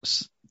gets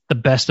the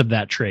best of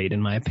that trade,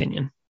 in my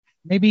opinion.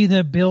 Maybe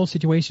the Bill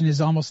situation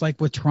is almost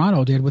like what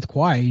Toronto did with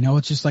Kawhi.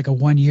 It's just like a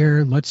 1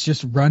 year. Let's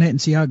just run it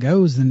and see how it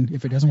goes. And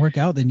if it doesn't work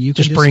out, then you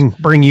can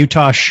just bring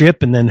Utah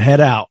ship and then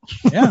head out.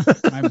 Yeah,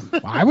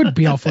 I would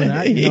be all for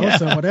that.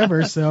 So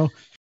whatever. So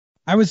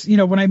I was,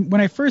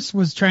 when I first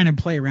was trying to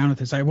play around with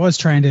this, I was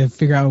trying to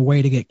figure out a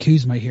way to get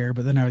Kuzma here,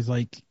 but then I was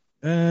like,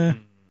 oh,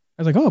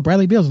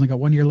 Bradley Beal's only got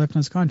 1 year left on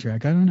his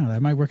contract. I don't know,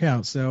 that might work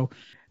out. So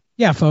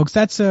yeah, folks,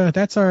 that's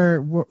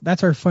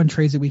our fun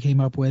trades that we came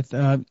up with.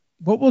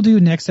 What we'll do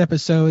next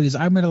episode is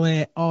I'm going to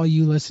let all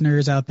you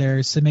listeners out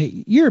there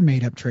submit your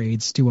made-up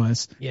trades to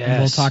us. Yes. And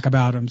we'll talk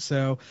about them.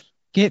 So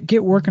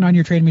get working on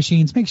your trade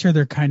machines. Make sure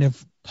they're kind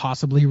of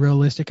possibly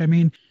realistic. I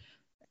mean,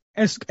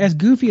 as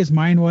goofy as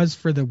mine was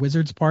for the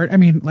Wizards part, I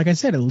mean, like I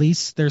said, at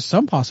least there's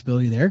some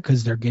possibility there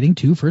because they're getting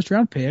 2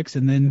 first-round picks.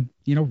 And then,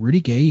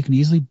 Rudy Gay, you can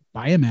easily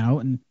buy him out.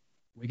 And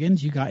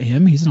Wiggins, you got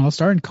him. He's an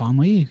all-star. And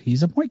Conley,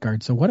 he's a point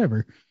guard. So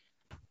whatever.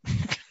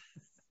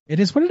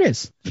 It is what it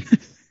is.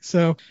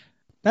 So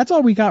that's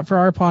all we got for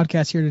our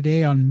podcast here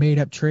today on Made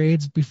Up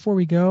Trades. Before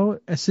we go,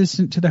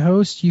 assistant to the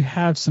host, you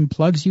have some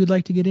plugs you'd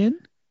like to get in?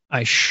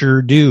 I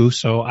sure do.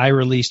 So I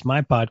released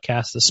my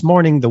podcast this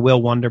morning, the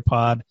Will Wonder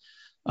Pod.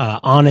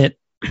 On it,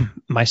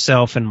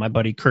 myself and my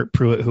buddy Kurt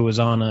Pruitt, who was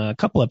on a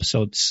couple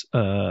episodes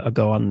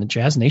ago on the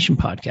Jazz Nation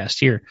podcast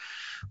here.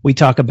 We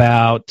talk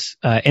about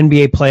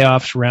NBA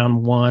playoffs,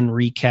 round 1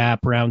 recap,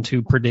 round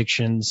 2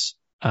 predictions,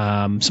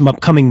 some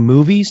upcoming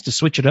movies to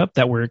switch it up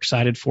that we're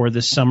excited for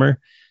this summer.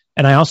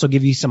 And I also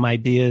give you some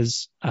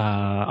ideas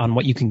on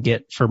what you can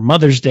get for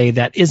Mother's Day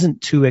that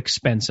isn't too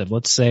expensive.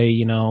 Let's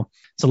say,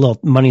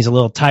 money's a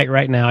little tight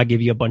right now. I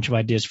give you a bunch of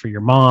ideas for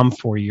your mom,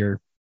 for your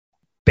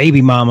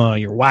baby mama,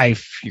 your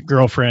wife, your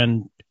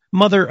girlfriend,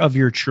 mother of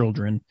your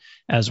children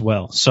as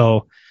well.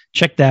 So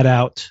check that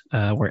out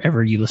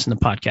wherever you listen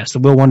to podcasts. The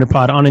Will Wonder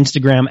Pod on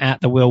Instagram,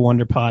 at the Will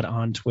Wonder Pod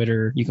on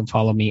Twitter. You can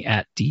follow me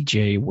at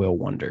DJ Will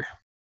Wonder.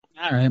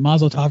 All right,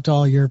 Mazel Tov to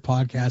all your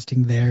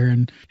podcasting there,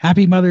 and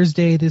happy Mother's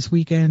Day this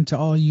weekend to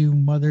all you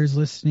mothers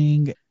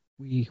listening.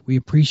 We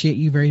appreciate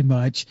you very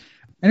much,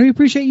 and we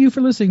appreciate you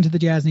for listening to the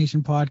Jazz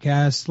Nation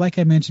podcast. Like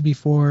I mentioned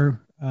before,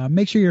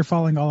 make sure you're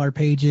following all our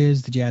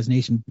pages, the Jazz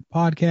Nation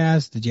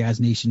podcast, the Jazz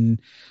Nation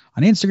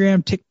on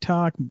Instagram,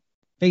 TikTok,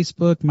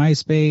 Facebook,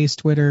 MySpace,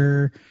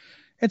 Twitter.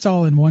 It's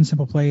all in one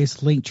simple place,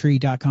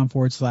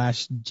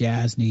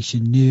 linktree.com/Jazz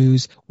Nation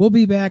News. We'll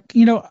be back.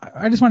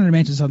 I just wanted to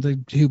mention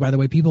something too, by the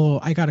way.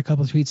 I got a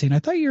couple of tweets saying, I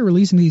thought you were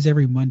releasing these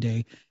every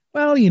Monday.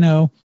 Well,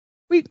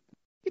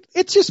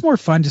 it's just more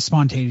fun to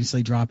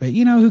spontaneously drop it.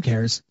 Who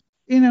cares?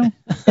 It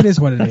is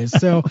what it is.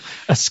 So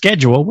a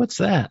schedule, what's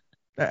that?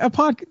 A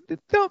pod,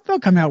 they'll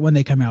come out when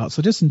they come out.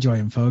 So just enjoy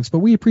them, folks. But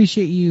we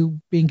appreciate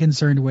you being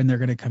concerned when they're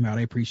going to come out.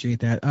 I appreciate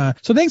that.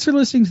 So thanks for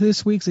listening to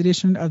this week's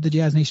edition of the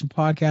Jazz Nation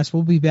podcast.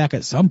 We'll be back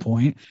at some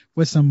point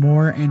with some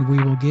more, and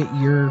we will get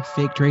your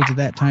fake trades at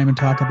that time and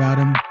talk about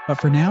them. But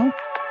for now,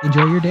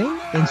 enjoy your day.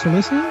 Thanks for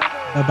listening.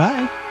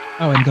 Bye-bye.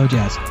 Oh, and go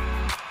Jazz.